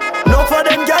 no for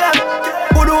them get them.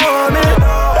 Who do want me?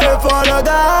 Hey, for the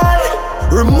guy.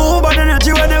 Remove bad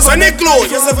energy when never. So Nicklo,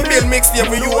 yourself a bill mixtape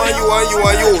for you and you and you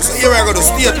and you. So here I go to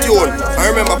stay tuned. I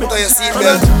remember put on your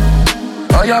seatbelt.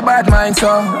 Oh, your bad mind,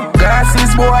 so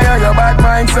glasses, boy, oh, your bad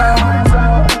mind, so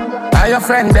are your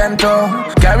friend, them, too.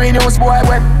 Carry news, boy,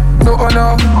 wet, no,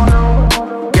 no.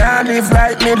 Can't live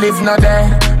like me, live no day.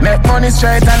 Make money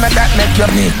straight and that make you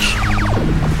bitch.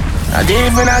 And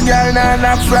even a girl now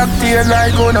not flap tail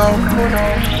like Uno.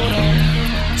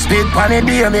 Spit pan the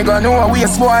day, me gon' know a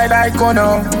waste boy like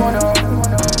Uno.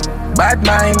 Bad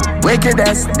mind,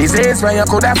 wickedest, disease where you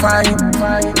coulda find.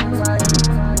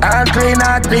 All clean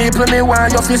out people, me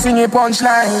want you fi sing a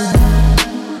punchline.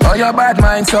 Oh, your bad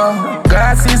mind, so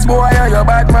glasses, boy, oh, your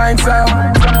bad mind, so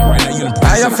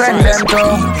are your friend, them,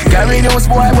 too. Carry news,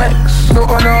 boy, wet, no,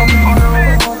 no.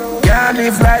 Can't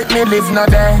live like me, live no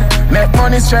day. Make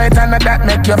money straight and that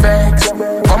make you vex.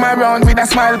 Come around with a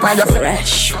smile on your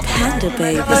Fresh Panda,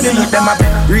 baby.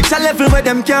 Reach a level where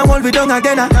them can't hold we down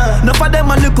again. No for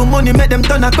them a look money, make them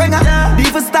turn a quenga.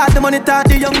 Even start the money, talk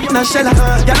the young in a sheller.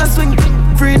 Y'all swing.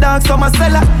 Free dogs from a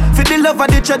cellar. For the love of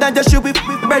the cheddar, just should be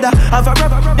better. Have a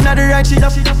rubber in the right, she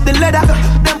just the leather.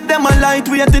 Them a light,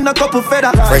 we ain't in a couple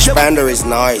feather. Fresh Bander is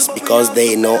nice because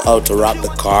they know how to wrap the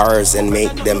cars and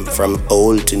make them from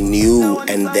old to new.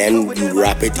 And then you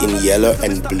wrap it in yellow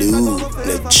and blue.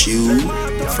 The chew.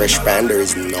 Fresh Bander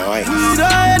is nice.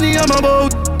 I'm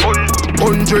about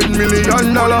 $100 million.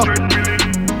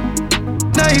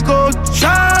 Nike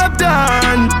sharp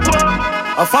down.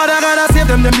 A father gotta save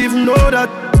them even know that.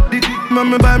 The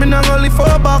me buy me not only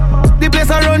 4 back. The place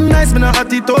I run nice, me not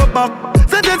at it top back.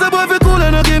 Sentence above it cool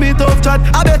and no give me tough chat.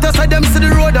 I better side them to the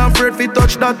road and afraid fi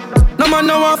touch that. No man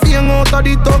now want fi hang out of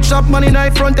the talk shop. Man in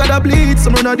the front of the bleed,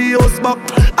 some run of the house back.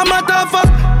 I'm a tough up,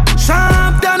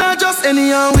 sharp than I just any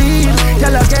and weed.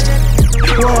 Y'all get it.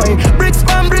 Boy, bricks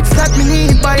from bricks that me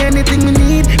need. Buy anything me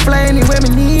need, fly anywhere me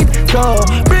need. So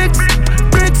bricks,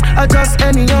 I just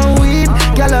any and weed.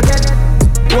 Y'all get it.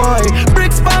 Boy,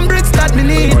 bricks from bricks that me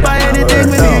need. Buy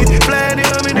anything we need, fly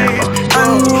anywhere me need.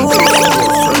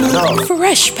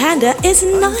 Fresh Panda is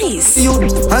nice.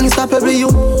 Unstoppable you,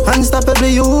 unstoppable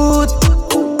youth.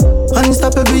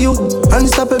 Unstoppable you,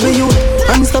 unstoppable you,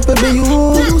 unstoppable you.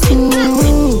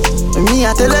 Me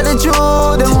I tell her the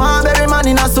truth. Them want bury man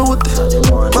in a suit,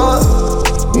 but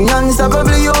me I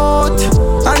Unstoppable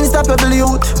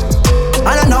youth.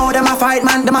 I don't know them a fight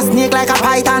man, them a snake like a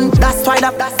python. That's why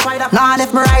nah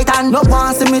left me right hand. No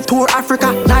one see me tour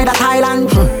Africa, neither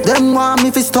Thailand. Them want me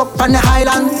fi stuck on the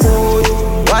highland.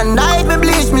 One night me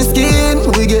bleach me skin,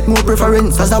 we get more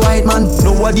preference as a white man.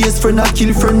 Nowadays friend a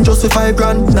kill friend just for 5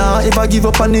 grand. Nah if I give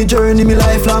up on the journey me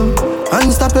lifelong.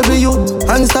 Unstoppable youth,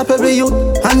 unstoppable youth,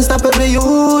 unstoppable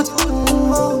youth.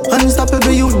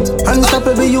 Unstoppable youth,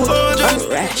 unstoppable youth.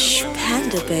 Fresh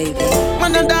Panda baby.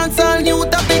 Man a dance all new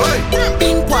topic.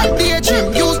 Pink one,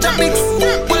 daydream, use the mix.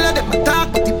 All of them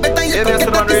talk, but it better you get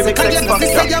the this. Cause you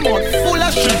say you're more full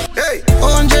of shit.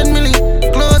 100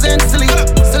 million, clothes and silly.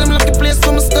 Sell them like the place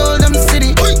from stole them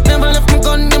city. Never left my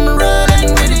gun, them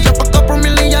rolling with it. Drop a couple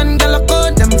million, girl I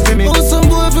call them for me. Oh some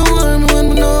boy if you want me when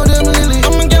we know them lily.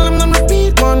 Come and girl them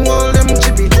repeat one, all them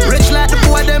chippy. Rich like the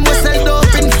boy them we sell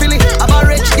dope in Philly. I'm a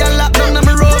rich girl locked down, I'm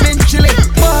a roaming chili.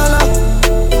 Baller,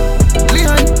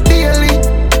 Leon, daily.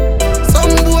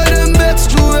 Some boy them bets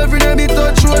true every day me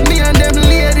touch road, me and them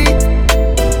lady.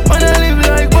 When I live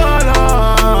like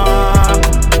baller,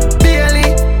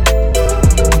 daily.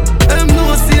 Them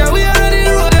no see how we are the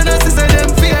road and I see them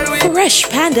fear we. Fresh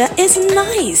Panda is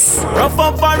nice. Rough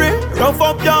up Barry, rough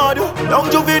up yard. Young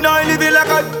juvenile living like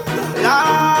a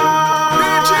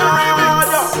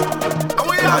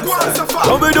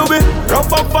Dubby,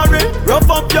 rough up Barry, rough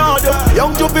up yard.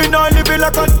 Young juvenile living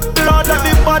like a lord. Like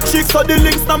the bad chicks so the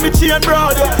links na me chain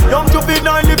broad. Young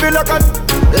juvenile living like a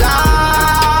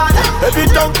lord. Every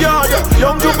dunk yard.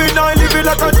 Young juvenile living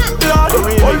like a lord.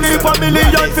 Only for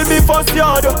million for me first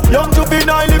yard. Young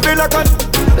juvenile living like a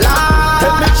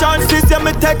take me chances, yeah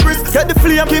me take risks. Get the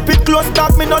flame, keep it close,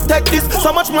 dark, me not take this.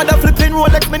 So much mother flipping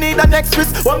Rolex, me need an extras.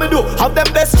 What me do? Have them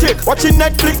best chick, watching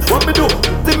Netflix. What me do?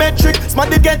 The metric,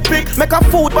 smarty get big. Make a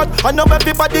food, but I know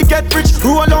everybody get rich.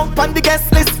 Roll on the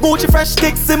guest list, Gucci fresh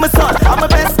sticks in my son. I'm a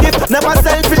best gift, never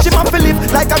selfish. I'm a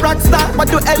live like a rock star, but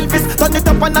do Elvis. Turn it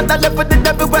up another level, the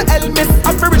devil where Elvis.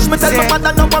 I'm for rich, me tell my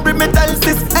mother, no worry, me tell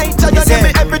sis. Ain't you give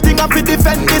me everything, I fi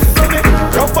defend this.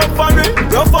 Rough up Barry,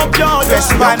 rough up yard.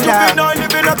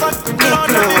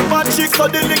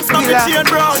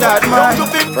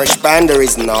 Fresh Panda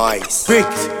is nice. Brick.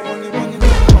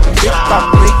 Brick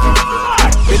pam brick.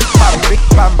 Brick pam brick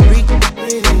pam brick.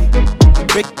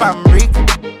 Brick pam brick.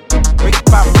 Brick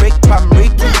pam brick pam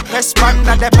brick. Fresh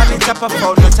Panda de pan it up a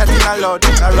phone. No chatting aloud.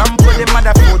 A ramp for the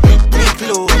mother food. Big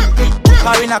low.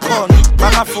 Car in a con.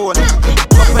 Bang a phone.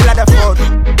 Couple of the phone.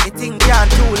 The thing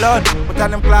can't too loud. Put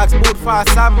on them clocks, boot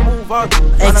fast and move out.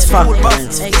 On a school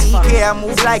bus, DK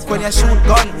move like when you shoot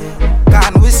gun.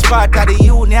 Can't whisper to the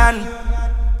union.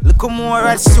 Look more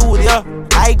at studio.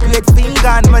 High grade finger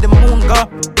and where the moon go.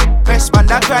 Fresh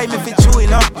Panda cry me fi chew, you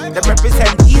know. They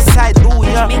represent east side, ooh,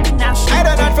 yeah. I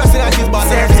don't know facilities, but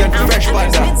I represent Fresh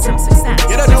Panda.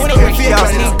 You don't know when you feel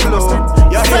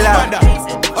You're Fresh Panda.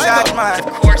 Shot man.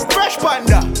 Fresh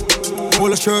Panda.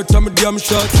 Polo shirt and my damn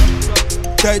shorts.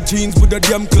 Tight jeans with the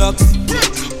damn clocks.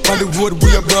 On the road we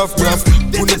are rough.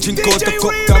 When I drink out the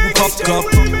cup, that we pop cup.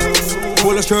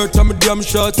 Polo shirt and my damn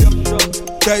shorts.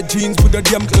 Tight jeans with the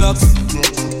damn clocks.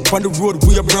 On the road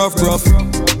we are rough.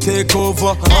 Take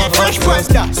over. Fresh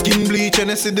Panda. Skin bleach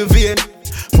and I see the vein.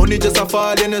 Money just a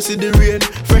fall and I see the rain.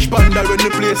 Fresh Panda run the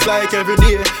place like every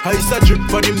day. Ice a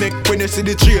drip on the neck when I see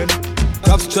the train.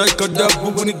 Top strike a dab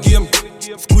win the game.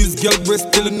 Squeeze girl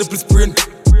breast till the nipple sprain.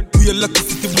 We a lucky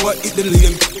city boy hit the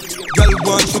lane. Girl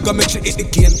want sugar make she hit the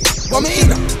cane. What me in?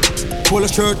 Polo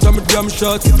shirt and my damn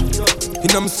shorts.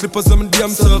 In my slippers and my damn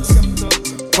socks.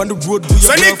 On the road we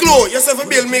so Nicklo, yourself a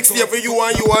bill mixtape for you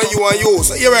and you.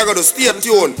 So here I go to stay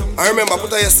tuned. I remember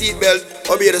put on your seatbelt,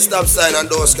 obey the stop sign and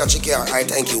don't scratch your car. Alright,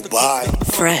 thank you, bye.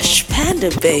 Fresh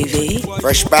Panda baby.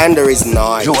 Fresh Panda is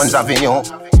nice. Jones Avenue,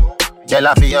 De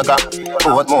La Vega,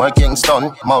 Portmore,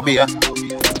 Kingston, Mobile,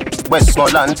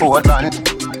 Westmoreland,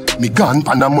 Portland. Me gone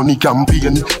pan a money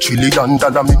campaign. $1 trillion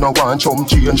me no want chump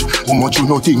change. How much you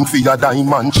no think for your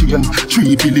diamond chain?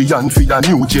 3 billion for your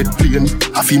new jet plane.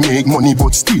 I fi make money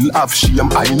but still have shame.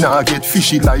 I nah get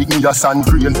fishy like me a sand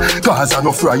grain. Cause I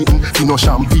no frightened, fi no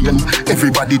champagne.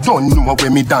 Everybody don't know where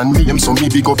me done name. So me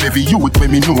big up every youth when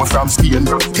me know from Spain.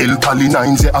 Tell Cali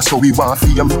 9 say so we want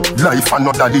fame. Life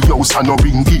another the house and no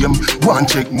ring game. Want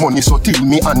check money so till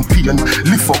me and pain.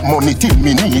 Lift up money till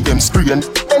me need them sprain.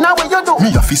 Then how will you do?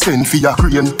 Me a fi send for your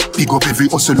crane. Big up every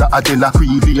hustler a De La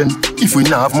Caribbean. If we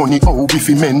not have money, how we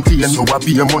fi maintain? So I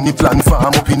be a money plan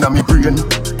farm up inna me brain.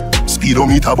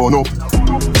 Speedometer burn up.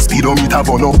 Speedometer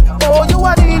burn up. Oh, you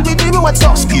are deal with me, what's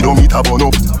up? Speedometer burn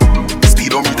up.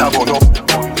 Speedometer burn up.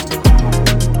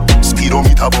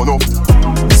 Speedometer burn up.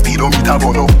 Speedometer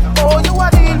burn up. Oh, you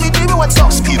are deal with me, what's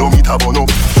up? Speedometer burn up.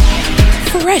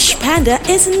 Fresh Panda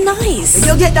is nice. When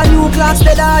you get the new class,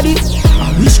 the daddy.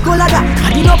 I wish color that,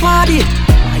 I did no party.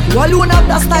 You alone have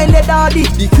the style, the daddy.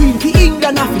 The queen for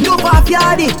England, I feel love off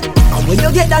yardy. And when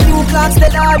you get the new class,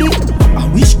 the daddy. I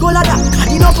wish color that,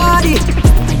 I did no party.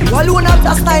 You alone have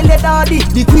the style, the daddy.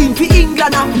 The queen for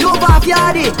England, I feel love off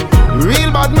yardy.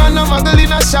 Real bad man, no muggle in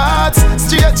a shots.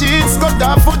 Straight jeans, cut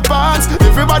off foot pants.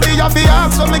 Everybody have the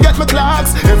axe when me get my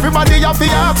clocks. Everybody have the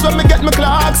axe when me get my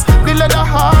clocks. The leather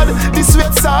hard, the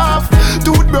sweat soft.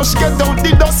 Toothbrush get out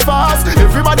the dust fast.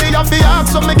 Everybody have the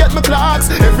axe when me get my clocks.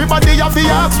 Everybody have the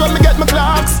axe when me get my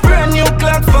clocks. Brand new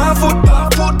clock for foot.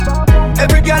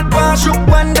 Every girl pass shoot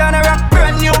one down a rock.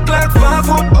 Brand new clock for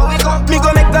foot. Me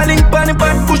go make the link on the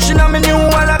band pushing on me new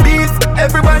wallabies.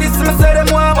 Everybody see me say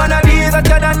them want one of these. I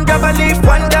tell grab a leaf,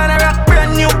 one down a rock.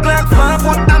 Brand new clock for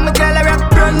foot. I'm a girl a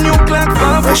rock. Brand new clock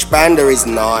for foot. Fresh Panda is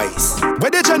nice. Where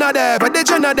the Jenna there? Where the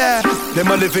Jenna there? Them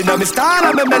a living on me style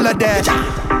and me melody.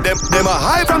 Them a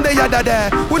high from the yada there.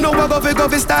 We know what go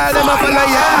fi style. Them a follow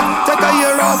yeah. Take a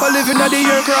year off, a living at the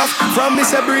aircraft. From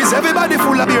Mr. Breeze, everybody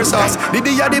full of beer sauce.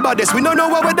 The baddest, we don't know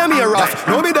what with them here off.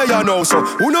 No me there you know, so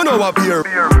who don't know what beer?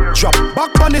 Drop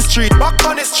back on the street,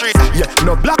 Yeah,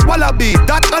 no black wallaby,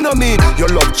 that I no mean. You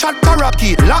love chat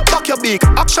karaoke, lock back your beak.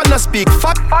 Action a speak,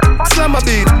 fat slam a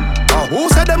beat. Who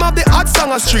said them have the hot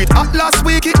song a street? At last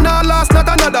week, it now last not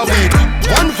another week.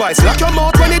 One voice, lock your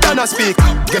mouth when it done a speak.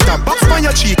 Get a box on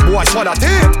your cheek, boy, swallow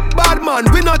tape. Bad man,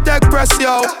 we not take press,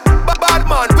 yo. Bad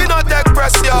man, we not take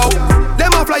press, yo.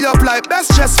 Them a fly up like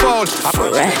best chest fall.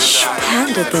 Fresh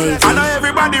Panda, baby. I know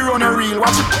everybody run a reel,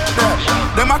 watch it dead.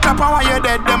 Them a clap and while you're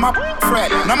dead, them a fret.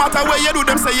 No matter where you do,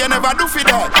 them say you never do for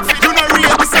that. You know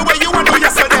real, this is where you want to do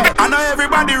yesterday. I know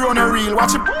everybody run a reel,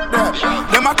 watch it dead.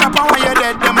 Them a clap and while you're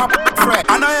dead, them a fret.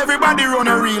 I know everybody run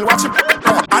a reel, watch it dead.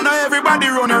 I know everybody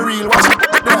run a reel, watch it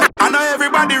dead. I know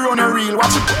everybody run a reel,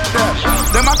 watch it dead.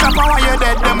 Them a clap and while you're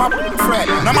dead, them a fret.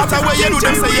 No matter where you do,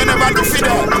 them say you never do for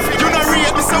that. You know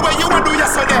real, this is where you want to do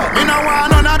yesterday. Me no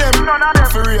want none of them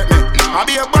for rate me. I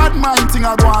be a bad mind thing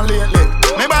I go on lately.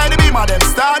 Me buy the beam of them,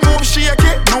 start move shake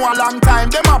it. No a long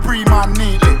time, them a pre-man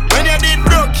neatly. When you did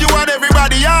broke, you and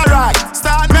everybody alright.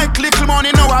 Start make little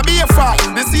money, now I be a fight.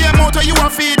 The same motor you a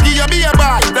feed, give you be a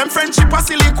buy. Them friendship a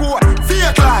silly code,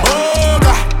 fake life. Oh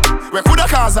God, we coulda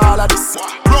cause all of this.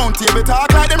 Round table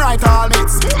talk like them right all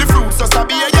mates. The fruits just a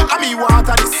be a yeah, and me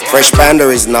water this. Fresh Panda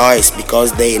is nice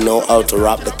because they know how to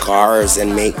wrap the cars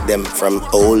and make them from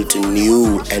old to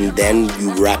new, and then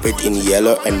you wrap it in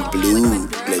yellow and blue.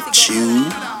 Like chew.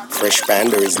 Fresh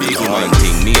Panda is nice.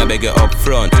 Thing, me I beg you up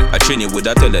front. I train you with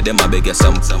a tell them I beg you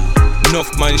some. Enough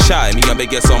man shy, me a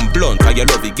beg you some blunt. Cause you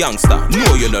love the gangster,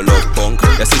 no you no love punk.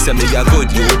 Your sister me a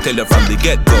good, you tell her from the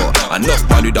get-go. Enough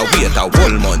man with a wait a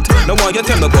whole month. No one you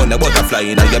tell me about the butterfly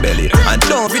in your belly. And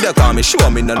don't video call me, show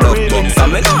me no love bumps. I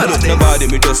mean I look nobody,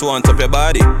 me just want up your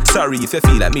body. Sorry if you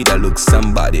feel like me that look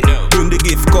somebody. Bring the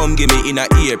gift, come give me in a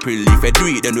April. If you do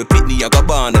it, then repeat me, I go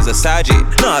born as a sergeant.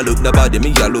 Now I look nobody,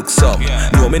 me I look some.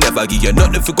 No me never give you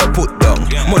nothing for go put down.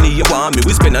 Money you want me,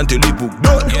 we spend until we book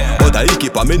done. But I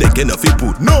keep on me neck enough you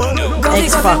put no. Go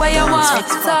fi where you want,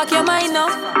 talk your mind up.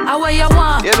 I where you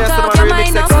want, talk your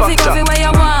mind up. Go fi where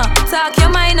you want, talk your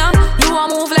mind up. You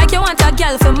want move like you want a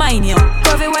girl for mine you.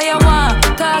 Go fi where you want,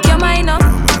 talk your mind up.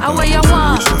 I where you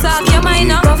want, talk your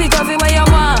mind up. Go fi where you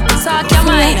want, talk your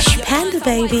mind up. Fresh Panda,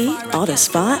 baby. Auto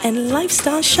Spa and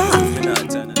Lifestyle Shop.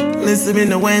 Listen me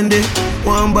no Wendy,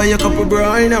 one buy a couple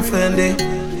bra in a Fendi.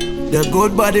 The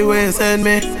good body way send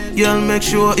me, girl make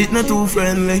sure it not too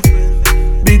friendly.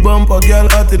 Big bumper girl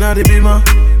hot inna the beamer,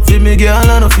 feel me girl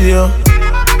I no fear.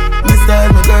 Me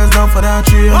style my girls down for that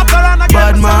trio.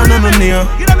 Bad man on the near.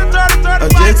 A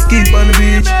jet ski on the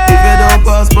beach, if you don't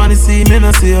pass on the sea, me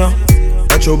no see ya.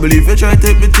 I trouble if you try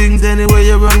take me things anywhere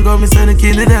you run, go me send a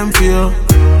kid to them feel.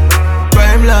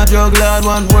 Crime lad, drug lad,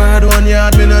 one word, one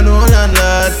yard, me no know land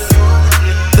lad.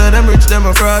 Tell them rich, them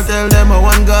a fraud, tell them a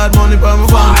one God, money for my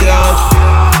bank yard.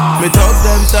 Me talk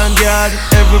them stand guard,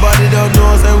 everybody don't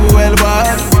know, say we well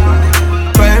bad.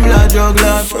 Crime lad, drug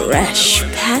lad. Fresh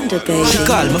Panda, baby. She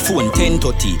call my phone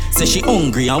 10:30, say she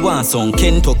hungry and want some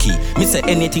Kentucky. Me say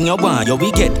anything you want, you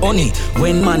we get honey.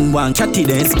 When man want chatty,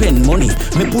 then spend money.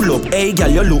 Me pull up, hey girl,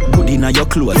 you look good in your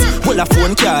clothes. Pull a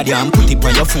phone card and put it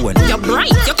on your phone. You're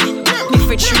bright, me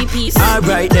for 3 piece.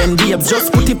 Alright then, babes,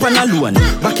 just put it on a loan.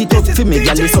 Back it up for me,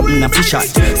 girl, it's something a fish at.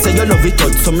 Say you love it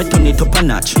out, so me turn it up a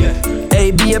notch. Hey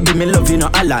baby, me love you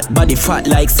not a lot. Body fat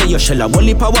like say you shell a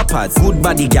wally power pads. Good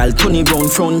body girl, turn it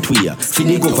round front way. For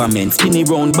the government, spin it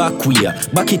round back way.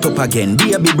 Back it up again,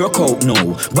 baby broke out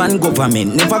now. One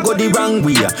government, never go the wrong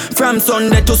way. From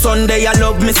Sunday to Sunday, I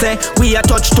love me say. We a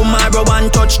touch tomorrow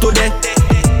and touch today.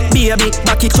 Baby,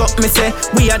 back it up, me say.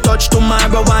 We a touch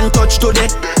tomorrow, one touch today.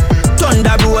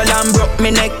 Thunder roll and broke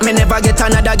me neck. Me never get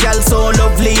another girl so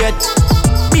lovely yet.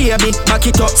 Baby, back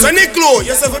it up. So Nick Lowe,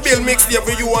 yourself a bill mix there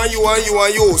for you and you and you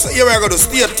and you. So here we go to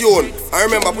stay tuned. I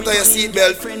remember put on your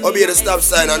seatbelt, obey the stop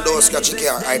sign and don't scratch the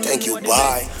car. I thank you,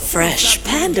 bye. Fresh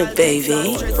Panda,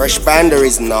 baby. Fresh Panda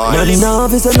is nice. Now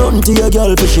if say nothing to your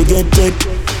girl, but she get it.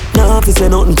 Now if say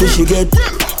nothing to she get.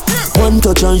 One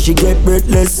touch and she get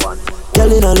breathless.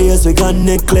 Girl in a lace we got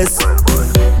necklace.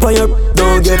 Why you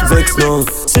don't get vexed now?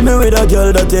 See me with a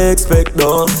girl that you expect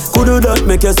now. Could do that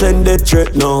make you send that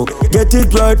threat now? Get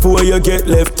it right before you get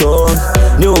left on.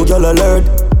 New girl alert.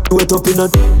 Wait up in a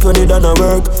when it done a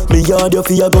work. Me yard you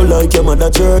feel go like your mother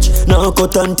church. Now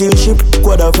cut until she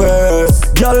quad a verse.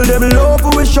 Girl them love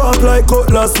we sharp like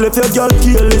cutlass. Left your girl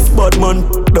kill this bad man.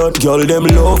 That girl them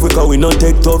love we cause we not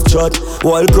take tough shot.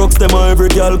 While crooks them every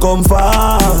girl come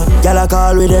far. Girl I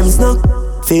call with them snack.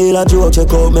 Feel a joke,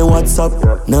 check out me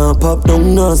WhatsApp. Now pop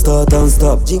down, now start and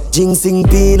stop. Jinxing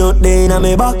peanut day in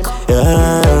me back.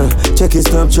 Yeah, check his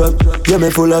Snapchat. Yeah, me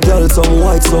full of girls, some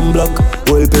white, some black.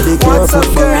 Well, pedicure for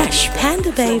Fresh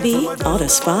Panda, baby. Auto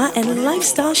spa and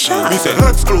lifestyle shop. Me say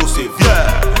exclusive,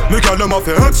 yeah. Me call them off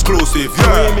exclusive,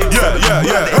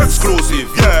 yeah. Exclusive,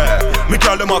 yeah. Me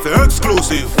call them off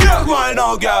exclusive. Yeah, why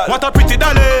now, girl? What a pretty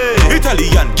dolly,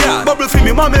 Italian girl. Bubble for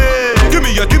me, mommy. Give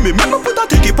me, me put a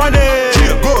ticket on it.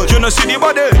 Good, you know see the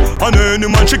body. And any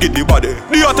man she get the body.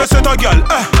 The hottest set a girl,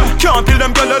 can't kill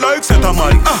them girl like set a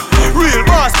man. Real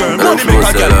boss girl, money make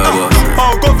a girl.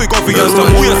 How coffee and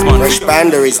some waste man. Fresh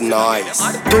Panda is nice.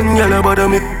 Don't yell about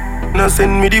me. Now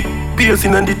send me the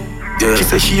piercing and the. Yeah. She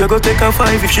say she a go take a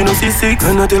 5 if she no see 6.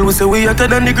 And I tell we say we hotter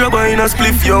than the grabber in a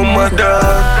spliff, your mother.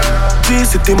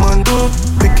 G-City man do,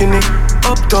 picking it.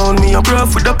 Uptown me a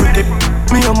bruv with a pretty.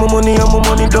 Me and my money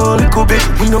down little bit.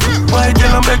 We know white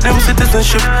girl and beg them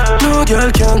citizenship. No girl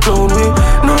can clown me.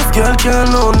 No girl can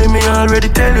lonely me. Already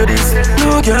tell you this.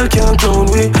 No girl can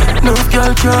clown me. No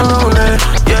girl can lonely.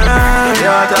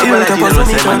 Yeah. Even if I pass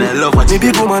me, me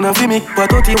big woman and for me,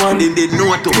 but 31. They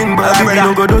know to. In Barbie, we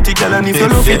no go dirty girl and if you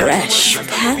love it. Fresh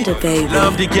Panda, baby.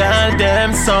 Love the girl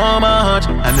them so much,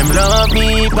 and them love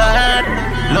me bad.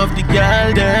 Love the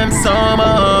girl them so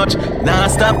much. Now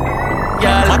stop.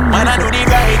 Girl, man, I do the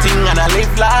right thing and I live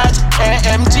large.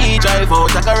 AMG drive out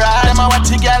like a ride. Them I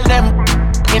watch the girl them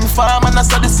inform and I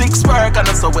saw the 6 work and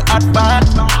I saw we hot bad.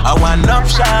 I want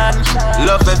option.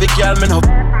 Love every girl me know.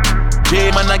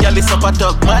 J man a girl is up a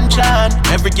dog mansion.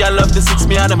 Every girl love the 6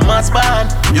 me and the mass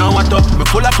band. Yo what up? Me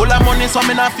full of money so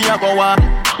me not fear go walk.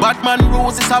 Batman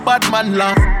rules is a bad man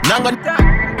laugh. Nangon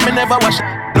me never wash.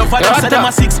 No for them say them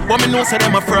a 6, but me know say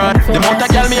them a fraud. Them out a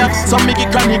girl me have, some me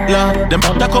get chronic law. Them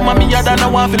out a come on me yard and I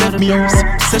want to left me house.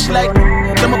 Say she like,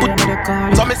 them a put,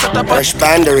 so me set up a Fresh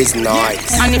Panda is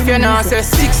nice. And if you not say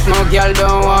 6, no girl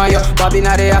don't want you. Bobby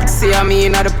na the Axie and me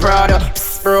na the Prada.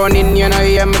 Running, you know,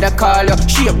 hear me the call you.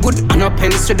 She a good and no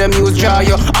pens to them use draw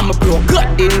you. I'm a pro,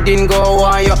 God din go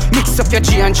on you. Mix up your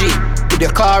G and G with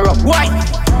your car up. Why?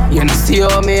 You know see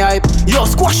how me hype. Yo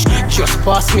squash, just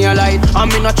pass me a light.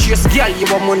 I'm in a chase, girl, you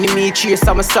want money me chase.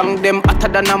 I'm a song them hotter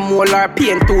than a molar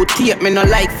pain. 2 tape, me no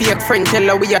like fake friend. Tell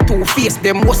her we a 2-faced.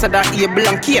 Them most of that able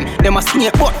and cane. Them a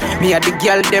snake but me a the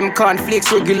girl, them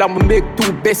cornflakes. Regular, me make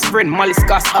 2 best friend. Malice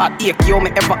gas heartache. Yo, me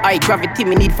ever high gravity,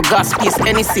 me need for gas space.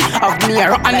 Anything of me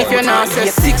a rock. And if you not say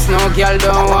 6, no girl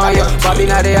don't want you. Bobby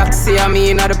na the Axie and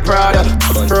me na the Prada.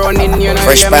 Running, you know.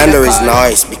 Fresh Panda is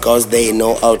nice because they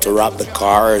know how to wrap the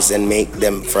cars and make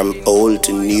them from old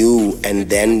to new, and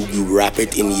then you wrap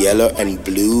it in yellow and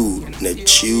blue.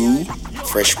 Nachu.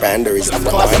 Fresh Panda is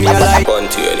nice.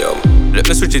 Continuum. Let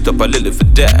me switch it up a little for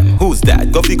them. Who's that?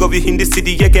 Govy in the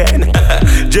city again.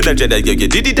 Jenna, yo, you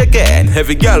did it again.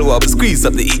 Every girl will squeeze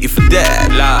up the E for that.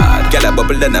 Lord, girl a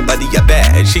bubble and a body a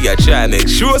bad. She a try make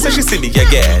sure so she see me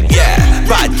again. Yeah,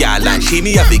 bad girl and she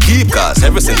me have to keep, cause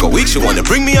every single week she wanna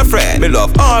bring me a friend. Me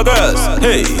love all girls,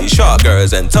 hey, short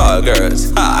girls and tall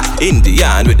girls.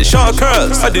 Indian with the short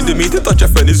curls. I didn't mean to touch a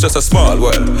friend, it's just a small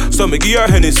world. So me give her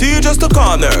Hennessy just to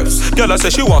calm nerves. Girl I say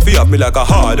she want to have me like a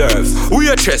hard earth. We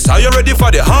a chest, are you ready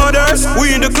for the harders?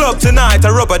 We in the club tonight,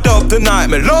 I rub a dub tonight.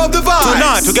 Me love the vibe.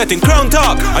 Tonight we're getting crunk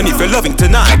talk. And if you're loving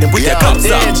tonight, then put your cups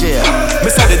up. Me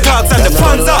saw the dogs and the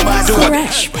puns up.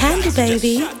 Fresh Panda,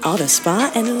 baby. Auto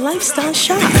spa and lifestyle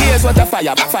shop. Here's what a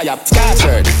fire,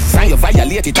 scarred. Sign you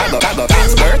violate it, I go,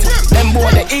 expert. Them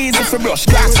boy they easy for brush,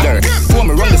 glass dirt. When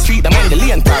me run the street, I'm on the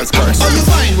lane cars first. On the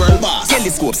fine world boss.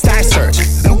 Telescope, star search.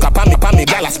 Look up on me,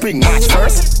 guy while I spring March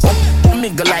 1st. Me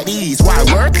go like these, why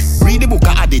work? Read the book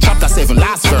of Adi, chapter 7,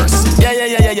 last verse.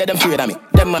 Yeah, them afraid of me.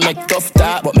 Them a make tough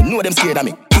talk, but me know them scared of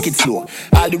me. Kick it slow.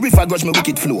 All the riff I grudge me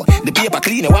wicked flow. The paper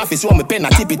clean, the office show me pen, I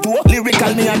tip it too.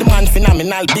 Lyrical me and the man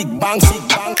phenomenal, big bang.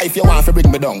 If you want to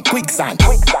bring me down, quicksand.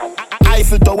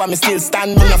 Eiffel Tower, me still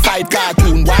stand. Me no fight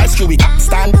cartoon, why should we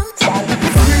stand? What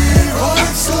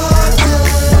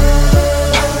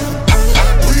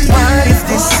if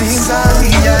this seems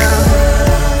unreal?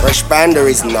 Fresh Panda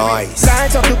is nice.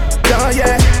 Lights up the door,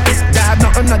 yeah. Dad,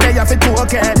 nothing no day off it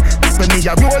token. When me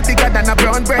a roll bigger than a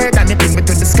brown bread, and it bring me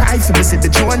to the sky for me see the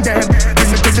drone them. Bring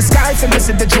me to the sky for me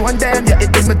see the drone them. Yeah,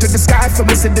 it bring me to the sky for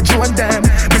me see the drone them.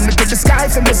 Bring me to the sky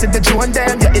for me see the drone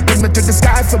them. Yeah, it bring me to the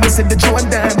sky for me see the drone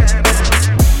them.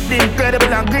 The incredible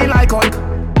and green like Hulk.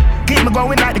 Keep me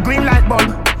going like the green light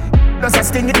bulb. Does I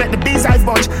sting it make the bees I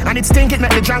bunch, and it stink it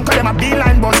make the drunk call them a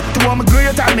beeline buzz. To all my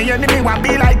great and me enemy want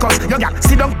be like us. Yo, yeah,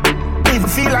 sit down, even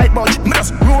feel like budge. Me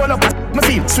just roll up, me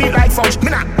feel sweet like fudge.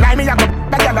 Me not lie, me a go,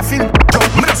 that girl I feel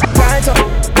drunk. Me just rise up,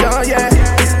 yo, yeah.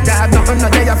 Dad, nothing no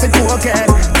day I feel okay.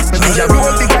 Me a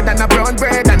roll bigger than a brown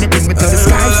bread, and it bring me to the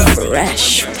sky.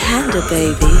 Fresh Panda,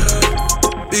 baby.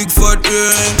 Big fat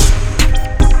range,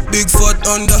 big fat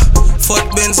under, fat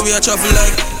Benz we a travel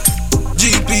like.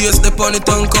 GPS step on it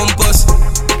and compass.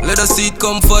 Let her seat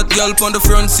comfort, girl on the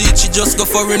front seat, she just go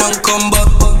foreign and come back.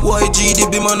 YG the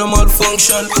beam on a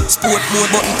malfunction. Sport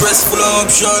mode button press full of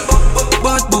option.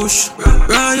 Bad bush,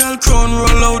 Royal Crown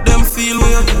roll out them feel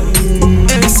way.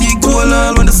 MC cool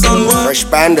all when the sun was. Fresh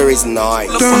Panda is nice.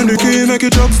 Turn the key, make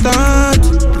it jump start.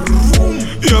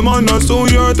 Yeah man, that's all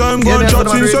your time.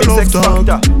 Gunshots since your love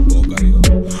talk.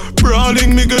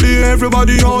 Brawling me get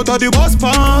everybody out of the bus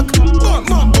park.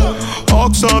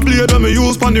 Ox and blade and me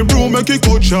use pan the broom make it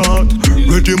cut short.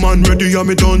 Ready man ready and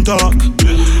me don't talk.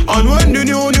 And when the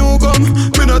new come,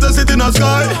 me not a sit in a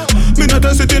sky. Me not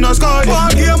a sit in a sky.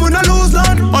 One game when I lose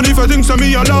land. And if I think so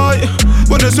me a lie,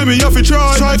 when they see me have to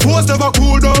try. Strike force never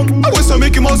cool down. I wish I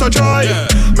make him also try.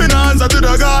 Me not answer to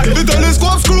the guy. The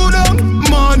telescope screw down.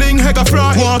 Morning heck a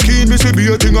fry. Walk in me see be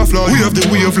a thing a fly. We have the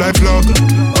wave like flag.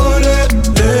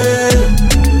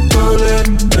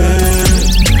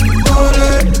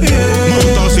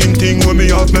 Mountain thing when me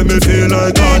have make me feel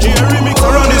like God. Remix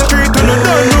around the street and I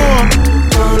don't know.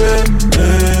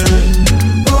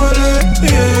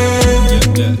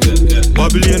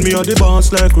 Babylon me on the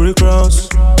bounce like Rick Ross.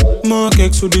 Mark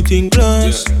X with the thing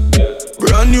glass.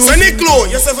 Brand new. So Nick Lowe,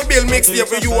 yourself a bill mixtape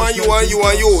for you and you and you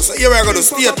and you. So here we are gonna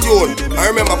stay tuned. I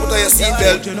remember put on your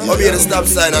seatbelt, obey the stop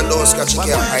sign and don't scratch your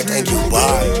car. Alright, thank you,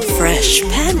 bye. Fresh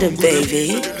Panda,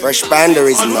 baby. Fresh Panda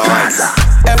is nice.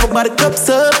 Everybody cups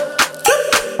up.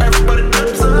 Everybody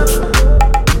cups up.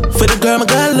 For the girl my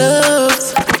God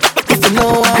loves. If you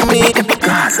know what I mean.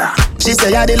 Gaza. She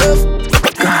say I they love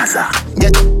Gaza.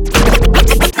 Get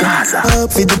Gaza.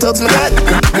 Feed the dogs my God.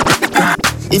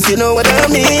 If you know what I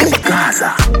mean.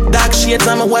 Gaza. Dark shades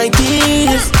on my white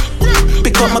tees.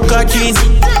 Pick up my car keys.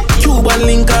 Cuban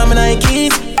link on my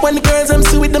Nikes. When the girls I'm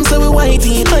sweet them so we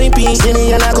whitey, my piece. See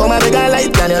me and I come a bigger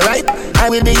light, and you're right. I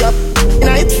will be up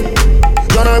night.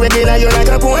 You're not regular, you're like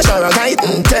a Porsche or a kite.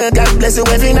 Tell God bless you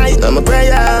every night. I'm a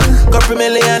prayer. Couple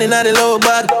million in the low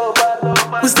bag.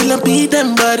 We still don't beat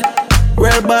them bad.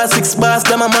 Rare bar, 6 bars,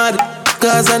 them a mad.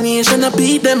 Cause a nation a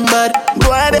beat them bad.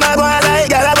 Boy, them a go like,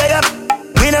 gotta wake up.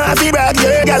 We know if you brag,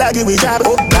 you're gotta give me job.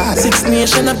 Oh God, 6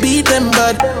 nation a beat them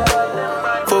bad.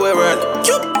 For where we're at.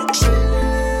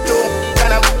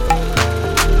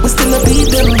 We still a beat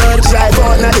them bad. Drive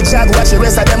on at the jog, watch the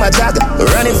rest of them a jog.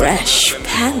 Running Fresh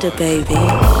Panda, baby.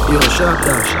 Yo, shut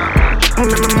up. Me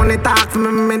money talk for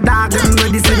me dog. Them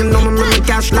ready say you know me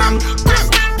cash long.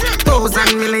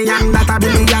 1,000 million, that a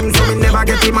billion. So we never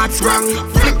get him much wrong.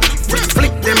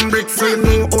 Flick them bricks so you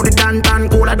know how the dan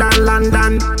cooler than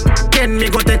London. Then me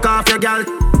go take off your girl.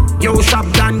 Yo, shop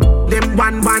done. Them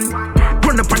one.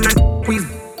 Run up on the quiz.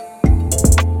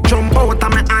 Jump out of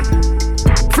my hand.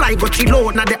 Fly go chill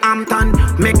out na the Hampton.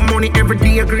 Make money every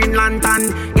day, Green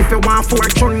Lantern. If you want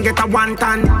fortune, get a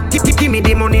wonton. Give me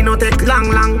the money, no take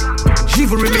long.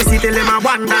 Chivalry me see tell them a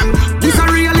one done. This a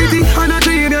reality, and a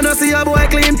dream. You don't see a boy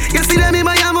clean. You see them in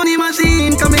my money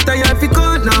machine. Come me tired fi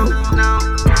cut now.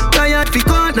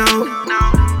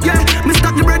 Yeah, me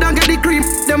stack the bread and get the cream.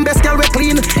 Them best girl we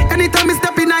clean. Anytime me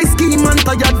step in ice scheme, man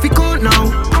tired fi cut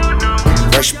now.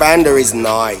 Fresh Panda is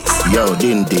nice. Yo,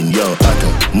 din, yo,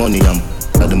 atto. Money not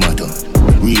the matter.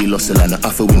 Real hustle and I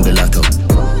have to win the lotto.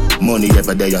 Money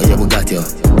ever there, yeah, we got you.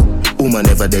 Woman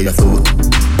ever there, you food.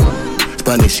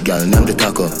 Spanish girl, name the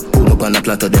taco. Put up on a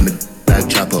platter, them like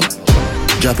chopper.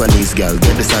 Japanese girl,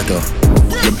 get the sato.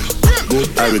 Good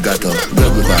arigato,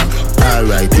 good back.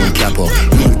 Alright, in capo.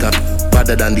 Link up,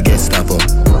 better than the Gestapo.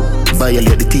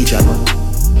 Violate the teacher.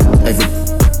 Every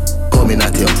coming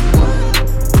at you.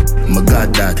 My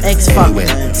God, that. Anyway,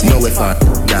 no way for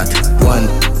that. One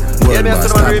world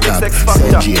boss, top.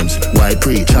 St. James, why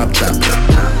pre, chop.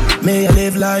 May I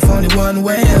live life only one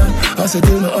way, hustle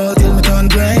till me old, till me turn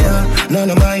grey, None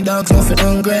of my dogs nothing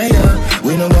hungry,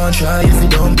 We no want try if you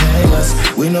don't pay us.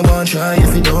 We no want try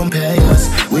if you don't pay us.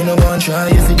 We no want try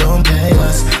if you don't pay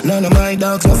us. None of my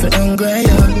dogs nothing hungry,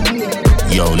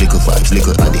 Yo, little vibes,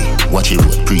 little addy. Watch it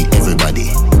with pre everybody.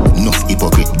 Enough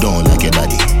hypocrite, don't like your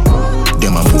daddy.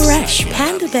 Fresh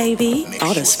Panda Baby,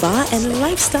 auto spa and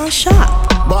lifestyle shop.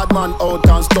 Bad man out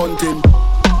and stunting.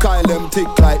 Kyle them thick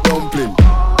like dumpling.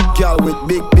 Girl with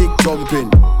big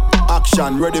jumping.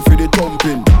 Action ready for the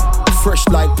thumping. Fresh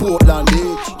like Portland,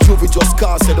 Juvie just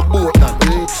cast at the boatland,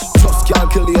 Just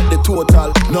calculate the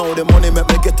total. Now the money make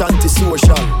me get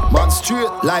antisocial. Man straight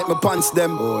like my pants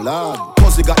them. Oh Lord,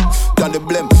 pussy got the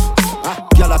blem.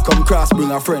 Girl I come cross bring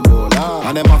a friend. Oh Lord,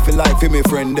 and them I feel like for me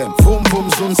friend them. Boom boom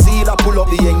soon see that pull up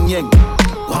the yeng.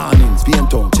 Warnings, being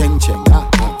tongue, cheng.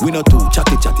 We not too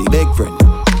chatty, big friend.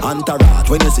 Entourage,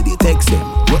 when you see the text them.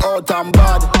 We out and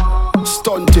bad,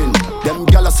 stunting. Them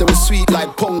gala say we sweet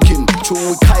like pumpkin. True,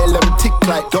 we Kyle them thick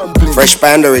like dumpling. Fresh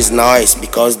Panda is nice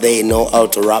because they know how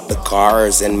to wrap the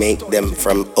cars and make them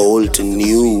from old to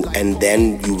new. And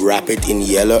then you wrap it in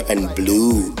yellow and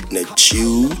blue.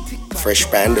 Nachu.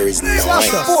 Fresh Panda is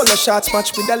nice. All the shots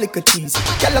match with the liquor tease.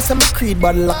 Y'all say me creed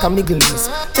bad like a Miguelis.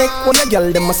 Take one of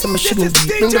y'all, them say me shouldn't be.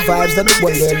 Bring the vibes that the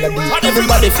one girl that do.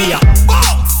 Everybody fear.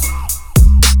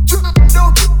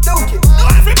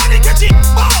 Everybody catch it.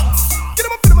 Get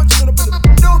him up in the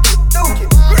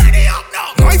ready up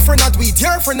now. My friend not weed,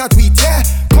 your friend not weed, yeah.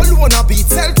 Cologne a beat,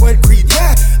 self-well creed,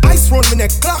 yeah. Ice roll me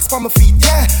neck, clocks for my feet,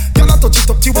 yeah. Y'all not touch it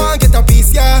up, you want get a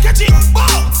piece, yeah. Catch it,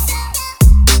 bounce.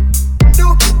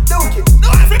 Don't it. No,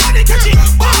 everybody catch it.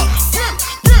 Bounce.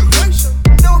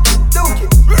 Don't it.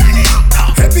 Ready up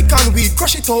now. Epic and weed,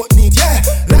 crush it out neat, yeah.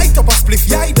 Light up a spliff,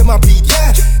 yeah, them a beat,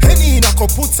 yeah. Henny in a cup,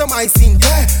 put some ice in,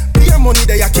 yeah. Beer money,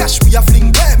 they a cash, we a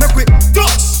fling, yeah. Make we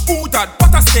dust. Who that?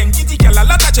 Butter stem, giddy girl, a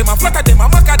lot of them, a flatter them, a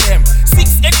mack of them.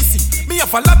 6 anything, me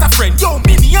have a lot of friends. Yo,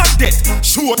 mini and dead,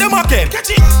 show them again.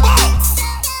 Catch it. Bounce.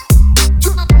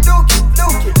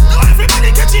 Don't it. No,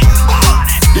 everybody catch it.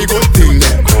 Bounce. The good thing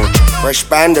there. Fresh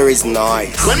Panda is nice.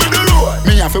 When me do road,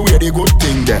 me have to wear the good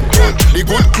thing them. The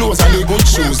good clothes and the good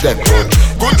shoes them.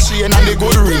 Good chain and the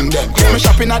good ring them. Me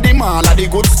shopping at the mall at the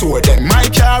good store them. My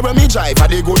car when me drive at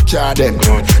the good car them.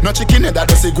 No chicken head that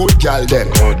does a good gal them.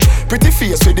 Pretty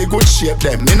face with the good shape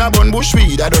them. Me na bun bush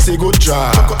weed that does a good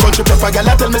job. Country pepper gal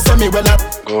tell me say me well up.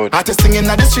 Artist singing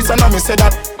at the streets and now me say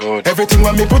that. Everything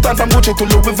when me put on from Gucci to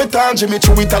Louis Vuitton, Jimmy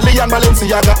Choo, Italian,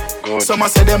 Balenciaga. Some a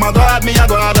say them a god, me a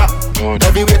god.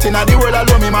 Every waiting at the world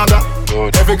alone me mother.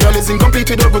 Every girl is incomplete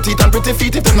with her good teeth and pretty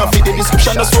feet. If it's not fit the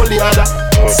description, just hold the other.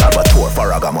 Salvatore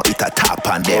Ferragamo, it a tap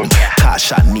on them.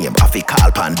 Cash and name, I fi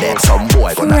call on them. Some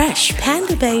boy gonna Fresh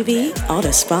Panda Baby,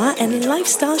 auto spa and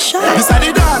lifestyle shop. This a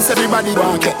the dance, everybody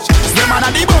want catch. The man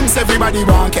at the bumps, everybody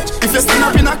want catch. If you stand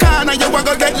up in a corner, you a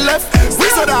go get left. We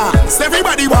so dance,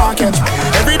 everybody want catch.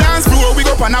 Every dance floor, we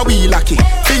go on a wheel lucky.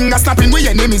 Finger snapping, we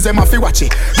enemies, them a fi watch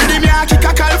it. Rhythm ya kick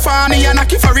a California and a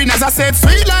kick foreigners. I said,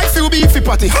 sweet life, you beefy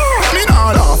potty. Me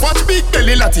nah laugh, watch big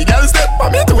belly latty. Girl step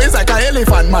on me to waist like a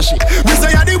elephant mashy. We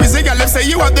say you the wizzy, girl left say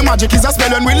you have the magic. Is a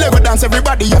spell when we Lego dance,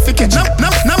 everybody you fi catch.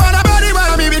 No man a body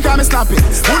by me because me snapping.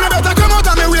 Who no better come out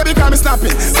of me way because me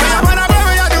snapping. Say you wanna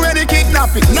bury you do any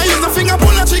kidnapping. Now use the finger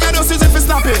pull the trigger, just use it for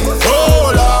snapping.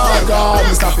 Oh Lord God,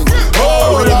 me snapping.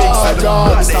 Oh Lord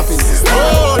God, me snapping.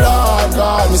 Oh Lord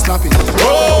God, me snapping.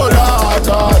 Oh Lord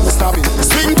God, me snapping.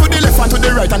 Swing to the left and to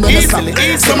the right and then me snapping.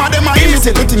 Some of them are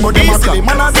imitate the thing, but them a clap.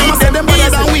 Man a say them better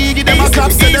than we, give them a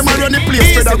clap. Say them a run the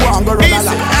place, spread a go and go run a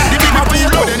lap. The big man play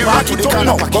low, then you rock it up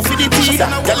now. Go for the teeter.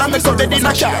 Girl a make up bed in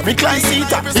a car, recline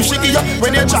seater. If she give up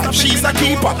when you drive, she's a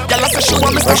keeper. Girl a say she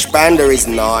want me. Fresh Panda is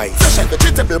nice. Fresh and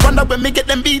vegetable, wonder when me get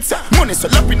them beats. Money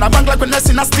swell up in a bank like when I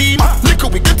see a steamer. Liquor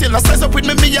we get till I size up with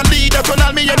me a leader. Turn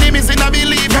all me your name is in a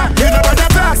believer. You know what I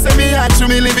talk, say me and you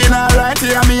me living alright.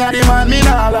 Yeah, me a the man, me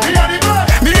nah lie.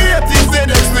 Me hate things they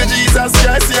next to Jesus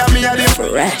Christ. Yeah, me a the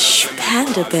Fresh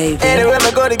Panda Baby. Anywhere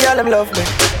me go, the girl them love me.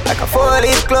 Like a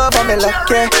 4-leaf glove on me luck,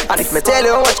 yeah. And if me tell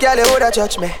you how much girl you woulda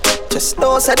judge me, just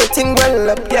know say the thing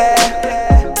well up,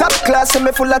 yeah. Top class and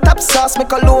me full of top sauce. Me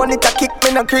cologne it a kick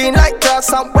me no green like grass.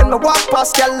 And when me walk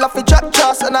past, girl love it drop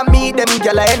jaws. And I meet them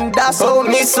girl I end us. Oh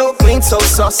me so clean, so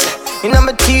saucy. You know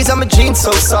my tees and my jeans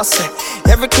so saucy.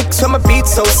 Every kick so my beat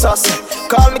so saucy.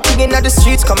 Call me king in the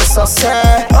streets, come saucy.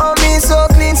 Oh me so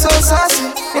clean, so saucy.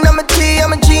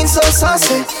 so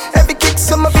saucy. Every kick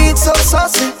so my beat so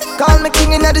saucy. Call me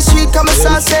king in the street, come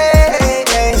saucy.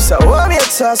 So what me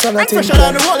sauce on a thing? Me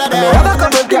have a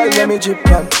couple girls let me drip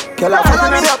on. Girl, I follow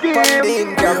me up on the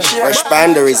income. Fresh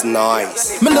Panda is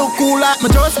nice. Me look cool like my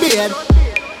just beard.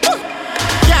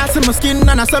 Can't see my skin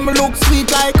and I say me look sweet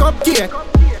like cupcake.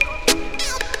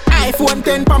 iPhone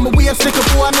 10 pa my waist, like a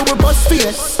boy me with bust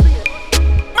face.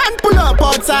 Man pull up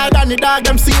outside and the dog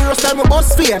them serious, tell me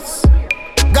bust face.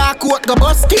 Got coat, the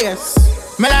bust case.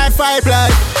 Me life five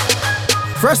like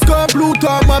Fresco, blue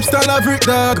tom, upstand Laverick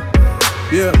dog.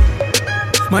 Yeah.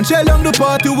 Man shell on the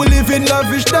party, we live in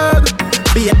lavish dog.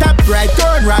 Be a top right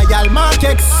turn, royal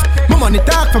markets. My money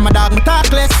talk from my dog, my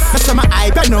talk less. That's how my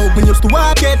hype, I know when used to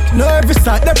walk it. Nervous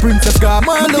at the princess got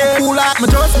market. Me look cool like my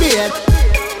just beard.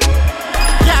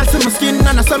 Can't see my skin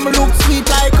and I say me look sweet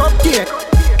like cupcake.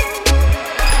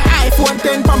 iPhone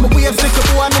 10 pa my waist, like a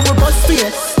boy me with bust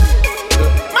face.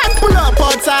 Man pull up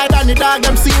outside and the dog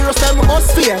them serious, tell me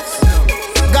bust face.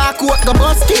 Got coat, the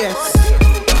bust case.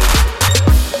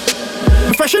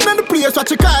 Me freshin' in the place,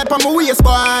 watch your car pa my waist,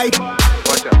 boy.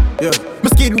 Yeah. My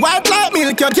skin white like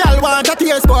milk, your girl want a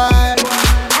taste, boy.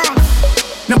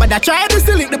 Nobody try to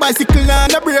lick the bicycle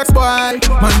and the brakes, boy.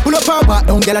 Man, pull up and back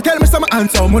down, girl, tell me some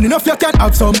handsome. Money enough you can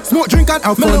have some. Smoke, drink and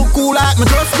have fun. Me look cool like my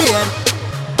just beard.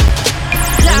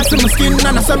 Can't see my skin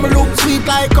and I say me look sweet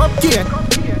like cupcake.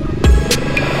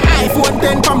 iPhone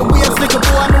 10 pa my waist, like a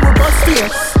boy me with bust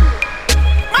face.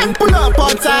 Man, pull up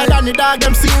outside and the dog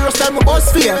them serious, tell me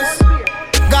bust face.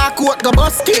 Got coat, the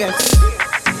bust case.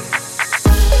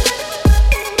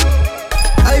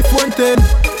 iPhone 10.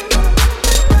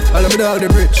 All of me dog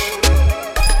them rich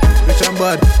and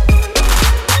bad.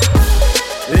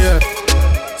 Yeah.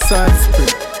 Side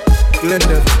Spring,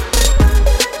 Glendale,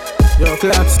 yo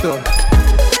Clarkstone,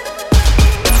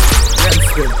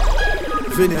 Ramsden,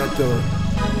 Vineyard Town,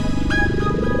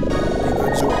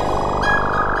 Big Joe.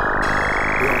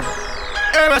 Yeah.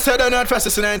 Hey, I said I'm not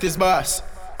fastest in 90s, boss.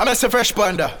 I'm a Fresh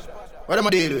Panda. What am I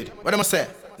deal with? What am I say?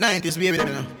 90s baby, you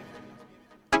know.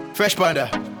 Fresh Panda.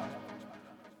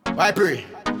 Why pray?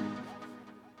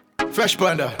 Fresh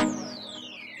Panda.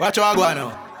 Watch how I go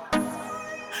now.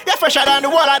 You're fresher than the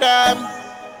wall of them.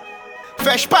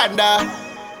 Fresh Panda.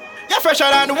 You're fresher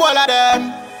than the wall of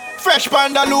them. Fresh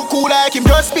Panda look cool like him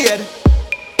just beard.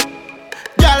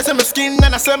 Girl say my skin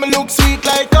and I say me look sweet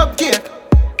like cupcake.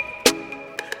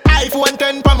 iPhone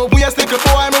 10 pa my waist, like a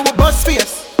boy me with bust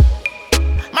face.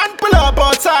 Man pull up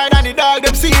outside and the dog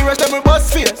them serious, them with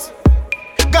bust face.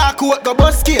 Got coat, go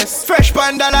bust case. Fresh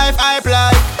Panda life hype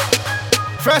like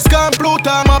Fresh Camp, Pluto,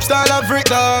 upstand Laverick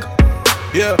dog.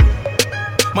 Yeah.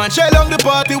 Man shell on the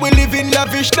party, we live in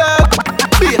lavish dog.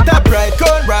 Be a top right,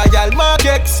 con royal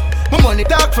markets. My money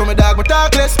talk from a dog, but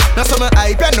talk less. Now some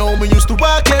hype, I know me used to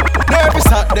walk it. Nervous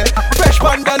out there. Fresh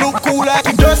Panda look cool like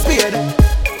him just beard.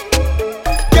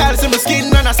 Girl see my skin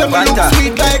and I say me look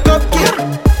sweet like cupcake.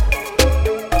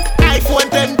 iPhone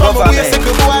 10 pa my waist, like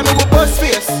a boy me with bust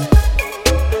face.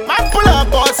 Man pull up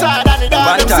outside and the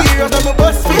dog them serious, them a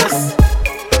bust face.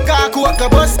 Got coat, the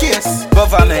bus case.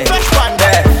 Government. Fresh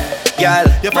Panda. Girl,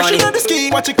 you're fresh in the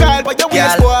ski, what you call by your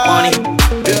waist, boy. Money.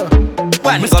 Yeah.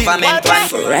 One government, one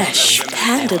Fresh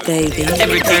Panda, baby.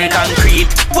 Everything concrete.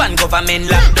 One government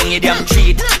lock down your damn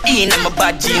treat. In my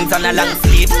bad jeans and a long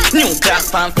sleeve. New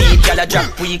class pan feet, y'all a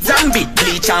drop weak. Zombie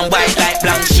bleach and white like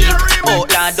blank sheet.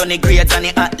 Outlaw done the great and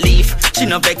the hot leaf. She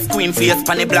no vex queen face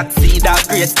pan the black seed. That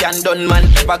great can done man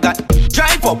ever got.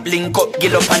 Drive up, link up,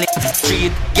 gill up on the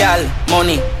street. Girl,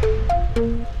 money.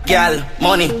 Girl,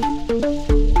 money.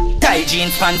 Tie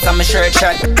jeans pants and my shirt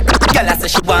shot. Girl I say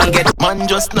she want get. Man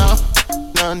just now,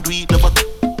 can't do it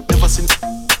never since.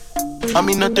 I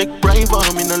mean not take bribe,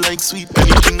 I mean not like sweet.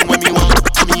 Anything when me want,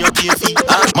 I mean up your feet.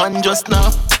 Man just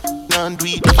now, can't do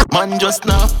it. Man just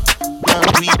now,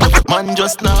 can't do it. Man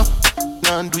just now,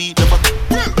 can't do it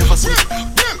never since.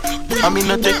 I mean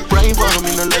not take bribe, I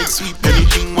mean not like sweet.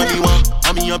 Anything when me want,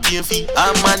 I mean up your feet.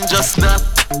 Man just now,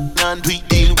 can't do it.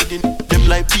 Deal with it.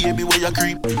 Like baby where you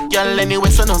creep. Girl anyway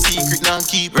so no secret now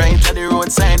keep. Right at the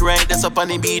roadside, right that's up on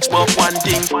the beach. But one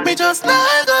thing, me just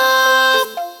not go.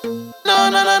 No.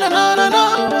 No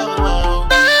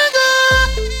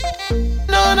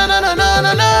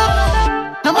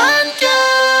man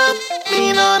can.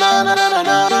 Me no. Man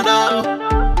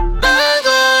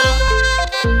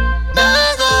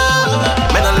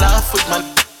I laugh with man.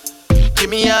 Give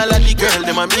me all of the girl,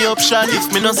 them a me option.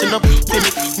 If me no see no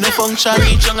no function.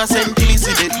 Reach young a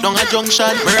simplicity, down a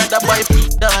junction. Me rather buy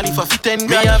down if I fit 10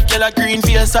 grand. Me have girl a green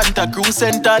face, Santa Cruz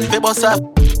Central. Pe boss up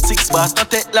 6 bars, not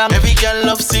take long. Every girl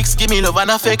love 6, give me love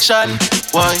and affection.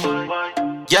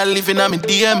 Why? Girl living on me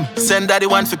DM. Send daddy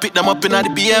one fi pick them up in the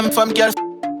BM. From girl,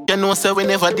 you know say we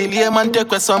never delay. Man take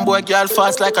with some boy girl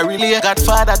fast like a relay. Got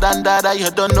father than dada, you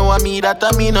don't know what me that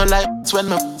I mean no like. When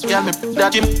me girl me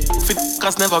that him fit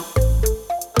cause never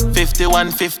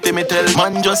 5150 me tell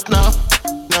man just now.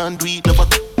 Nah do it never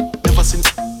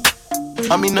since.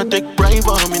 I mean no take bribe,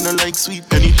 I mean no like sweet.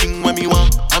 Anything when me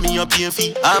want, I mean a pay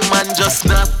fee. A man just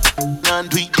not, nah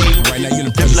do it deal. Right now you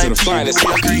the presence of the finest.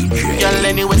 Girl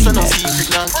anyway so no secret,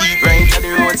 nah keep right at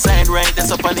the roadside, right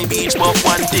that's up on the beach. But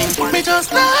one thing, me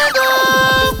just not go.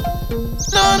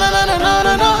 No.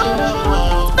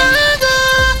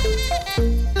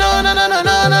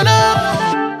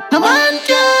 No man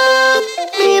can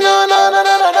me no.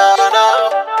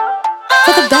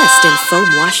 For the best in foam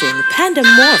washing, Panda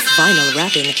Morph vinyl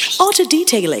wrapping, auto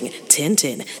detailing,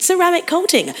 tinting, ceramic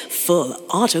coating, full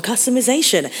auto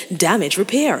customization, damage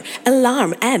repair,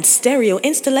 alarm and stereo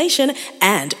installation,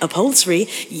 and upholstery,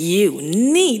 you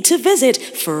need to visit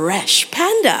Fresh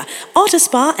Panda Auto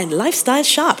Spa and Lifestyle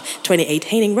Shop, 28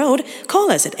 Haining Road. Call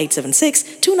us at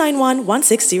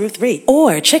 876-291-1603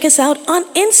 or check us out on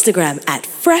Instagram at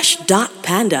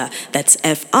fresh.panda. That's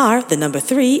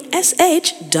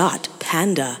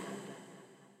FR3SH.panda.